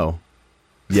 No.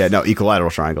 Yeah, no, equilateral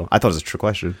triangle. I thought it was a trick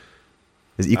question.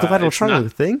 Is equilateral triangle a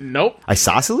thing? Nope.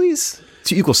 Isosceles?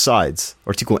 Two equal sides.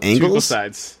 Or two equal angles? Two equal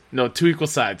sides. No, two equal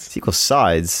sides. Two equal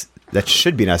sides? That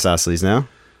should be an isosceles now.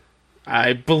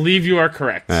 I believe you are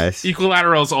correct. Nice.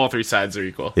 Equilaterals, all three sides are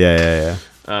equal. Yeah.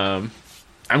 I'm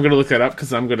going to look that up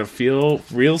because I'm going to feel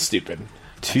real stupid.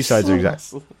 Two sides are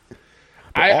exact.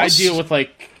 I deal with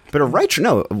like... But a right...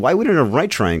 No, why wouldn't a right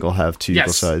triangle have two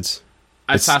equal sides?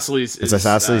 Isosceles is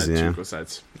isosceles, two yeah. equal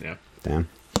sides. Yeah. Damn.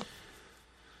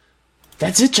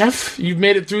 That's it, Jeff. You've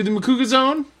made it through the Makuga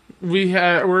Zone.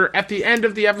 We're at the end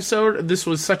of the episode. This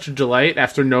was such a delight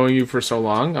after knowing you for so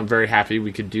long. I'm very happy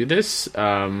we could do this.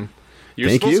 You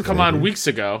were supposed to come on weeks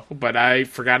ago, but I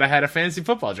forgot I had a fantasy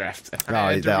football draft.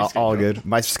 All good.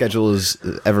 My schedule is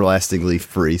everlastingly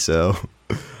free, so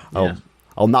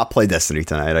I'll not play Destiny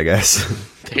tonight, I guess.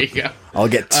 There you go. I'll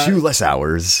get 2 less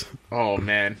hours. Oh,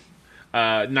 man.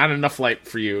 Not enough light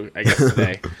for you, I guess,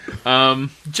 today.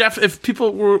 Jeff, if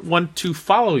people want to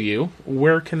follow you,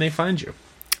 where can they find you?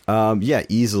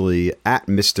 Easily at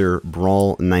Mr.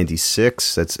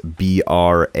 Brawl96. That's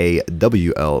BRAWL.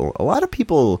 A lot of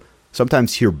people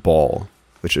sometimes hear ball,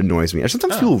 which annoys me. Or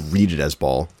sometimes people read it as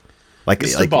ball. Like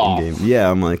Ball. in game. Yeah,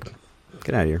 I'm like,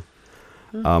 get out of here.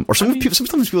 Or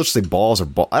sometimes people just say balls or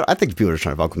ball. I think people are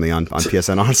trying to fuck with me on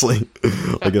PSN, honestly.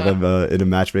 Like if I'm in a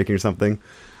matchmaking or something.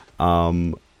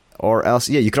 Or else,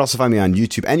 you can also find me on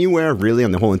YouTube, anywhere, really,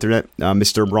 on the whole internet,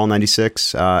 Mr.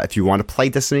 Brawl96. If you want to play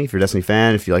Destiny, if you're a Destiny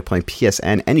fan, if you like playing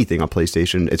PSN, anything on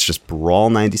PlayStation, it's just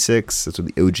Brawl96. That's where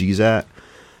the OG's at.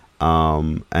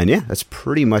 And yeah, that's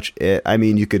pretty much it. I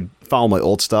mean, you could follow my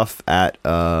old stuff at,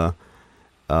 if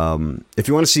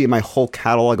you want to see my whole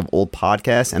catalog of old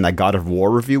podcasts and that God of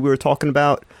War review we were talking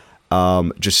about,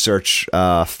 just search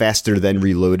Faster Than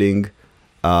Reloading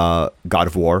God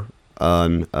of War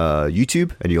on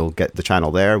YouTube, and you'll get the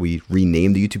channel there. We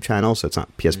renamed the YouTube channel, so it's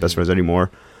not PS Best Friends anymore.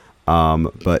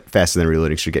 But Faster Than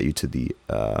Reloading should get you to the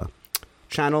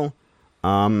channel.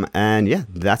 And yeah,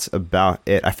 that's about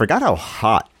it. I forgot how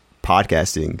hot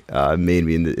podcasting made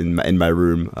me in my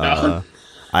room.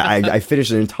 I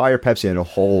finished an entire Pepsi and a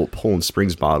whole Poland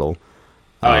Springs bottle.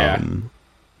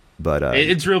 But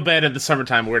it's real bad in the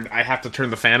summertime where I have to turn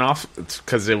the fan off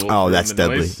because it will. Oh, that's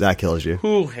deadly. Noise. That kills you.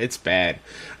 Ooh, it's bad.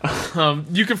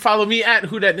 You can follow me at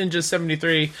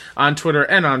WhoDatNinja73 on Twitter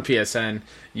and on PSN.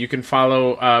 You can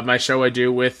follow my show I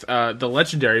do with the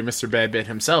legendary Mr. Badbit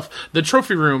himself, The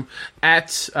Trophy Room, at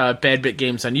Badbit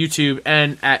Games on YouTube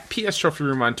and at PS Trophy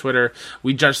Room on Twitter.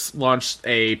 We just launched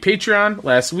a Patreon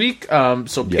last week, so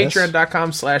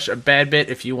patreon.com/badbit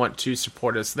if you want to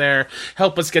support us there.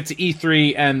 Help us get to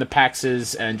E3 and the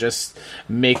PAXs and just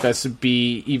make us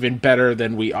be even better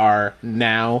than we are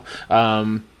now.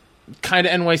 Kinda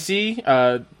NYC,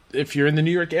 if you're in the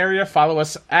New York area, follow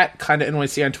us at Kinda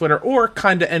NYC on Twitter or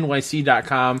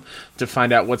KindaNYC.com to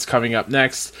find out what's coming up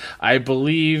next. I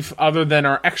believe, other than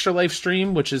our Extra Life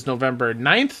stream, which is November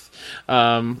 9th,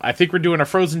 I think we're doing a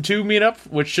Frozen 2 meetup,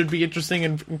 which should be interesting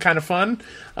and kind of fun.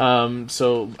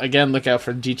 So, again, look out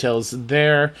for details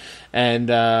there. And,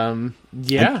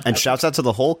 yeah. And shouts out to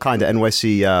the whole Kinda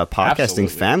NYC podcasting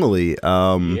family.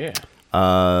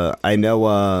 I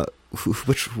know...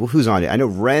 who's on it? I know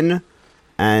Ren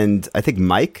and I think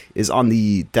Mike is on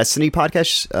the Destiny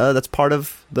podcast. That's part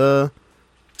of the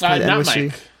not NYC.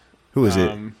 Mike. Who is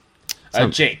it?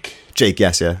 Jake. Jake,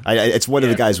 yes, yeah. It's one of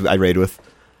the guys I raid with.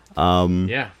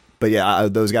 Yeah. But yeah,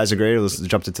 those guys are great. Let's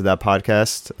jumped into that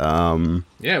podcast.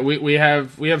 Yeah, we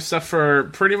have stuff for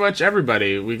pretty much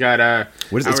everybody. We got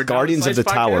what is it? It's Guardians of the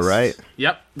podcast. Tower, right?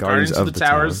 Yep, Guardians of the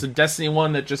Towers, the Destiny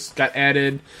one that just got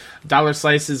added. Dollar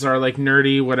Slices are like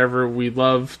nerdy, whatever we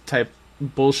love type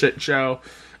bullshit show.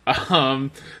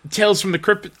 Tales from the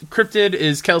Cryptid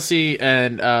is Kelsey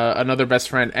and another best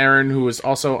friend Aaron, who is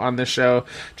also on this show.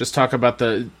 Just talk about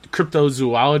the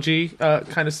cryptozoology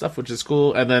kind of stuff, which is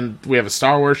cool. And then we have a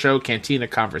Star Wars show, Cantina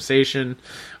Conversation,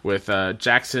 with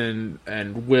Jackson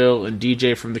and Will and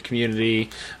DJ from the community.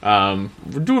 We're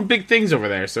doing big things over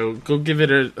there, so go give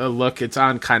it a look. It's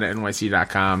on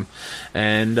KindaNYC.com.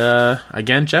 And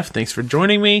again, Jeff, thanks for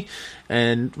joining me.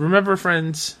 And remember,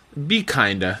 friends, be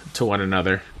kinda to one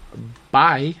another.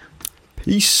 Bye.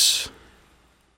 Peace.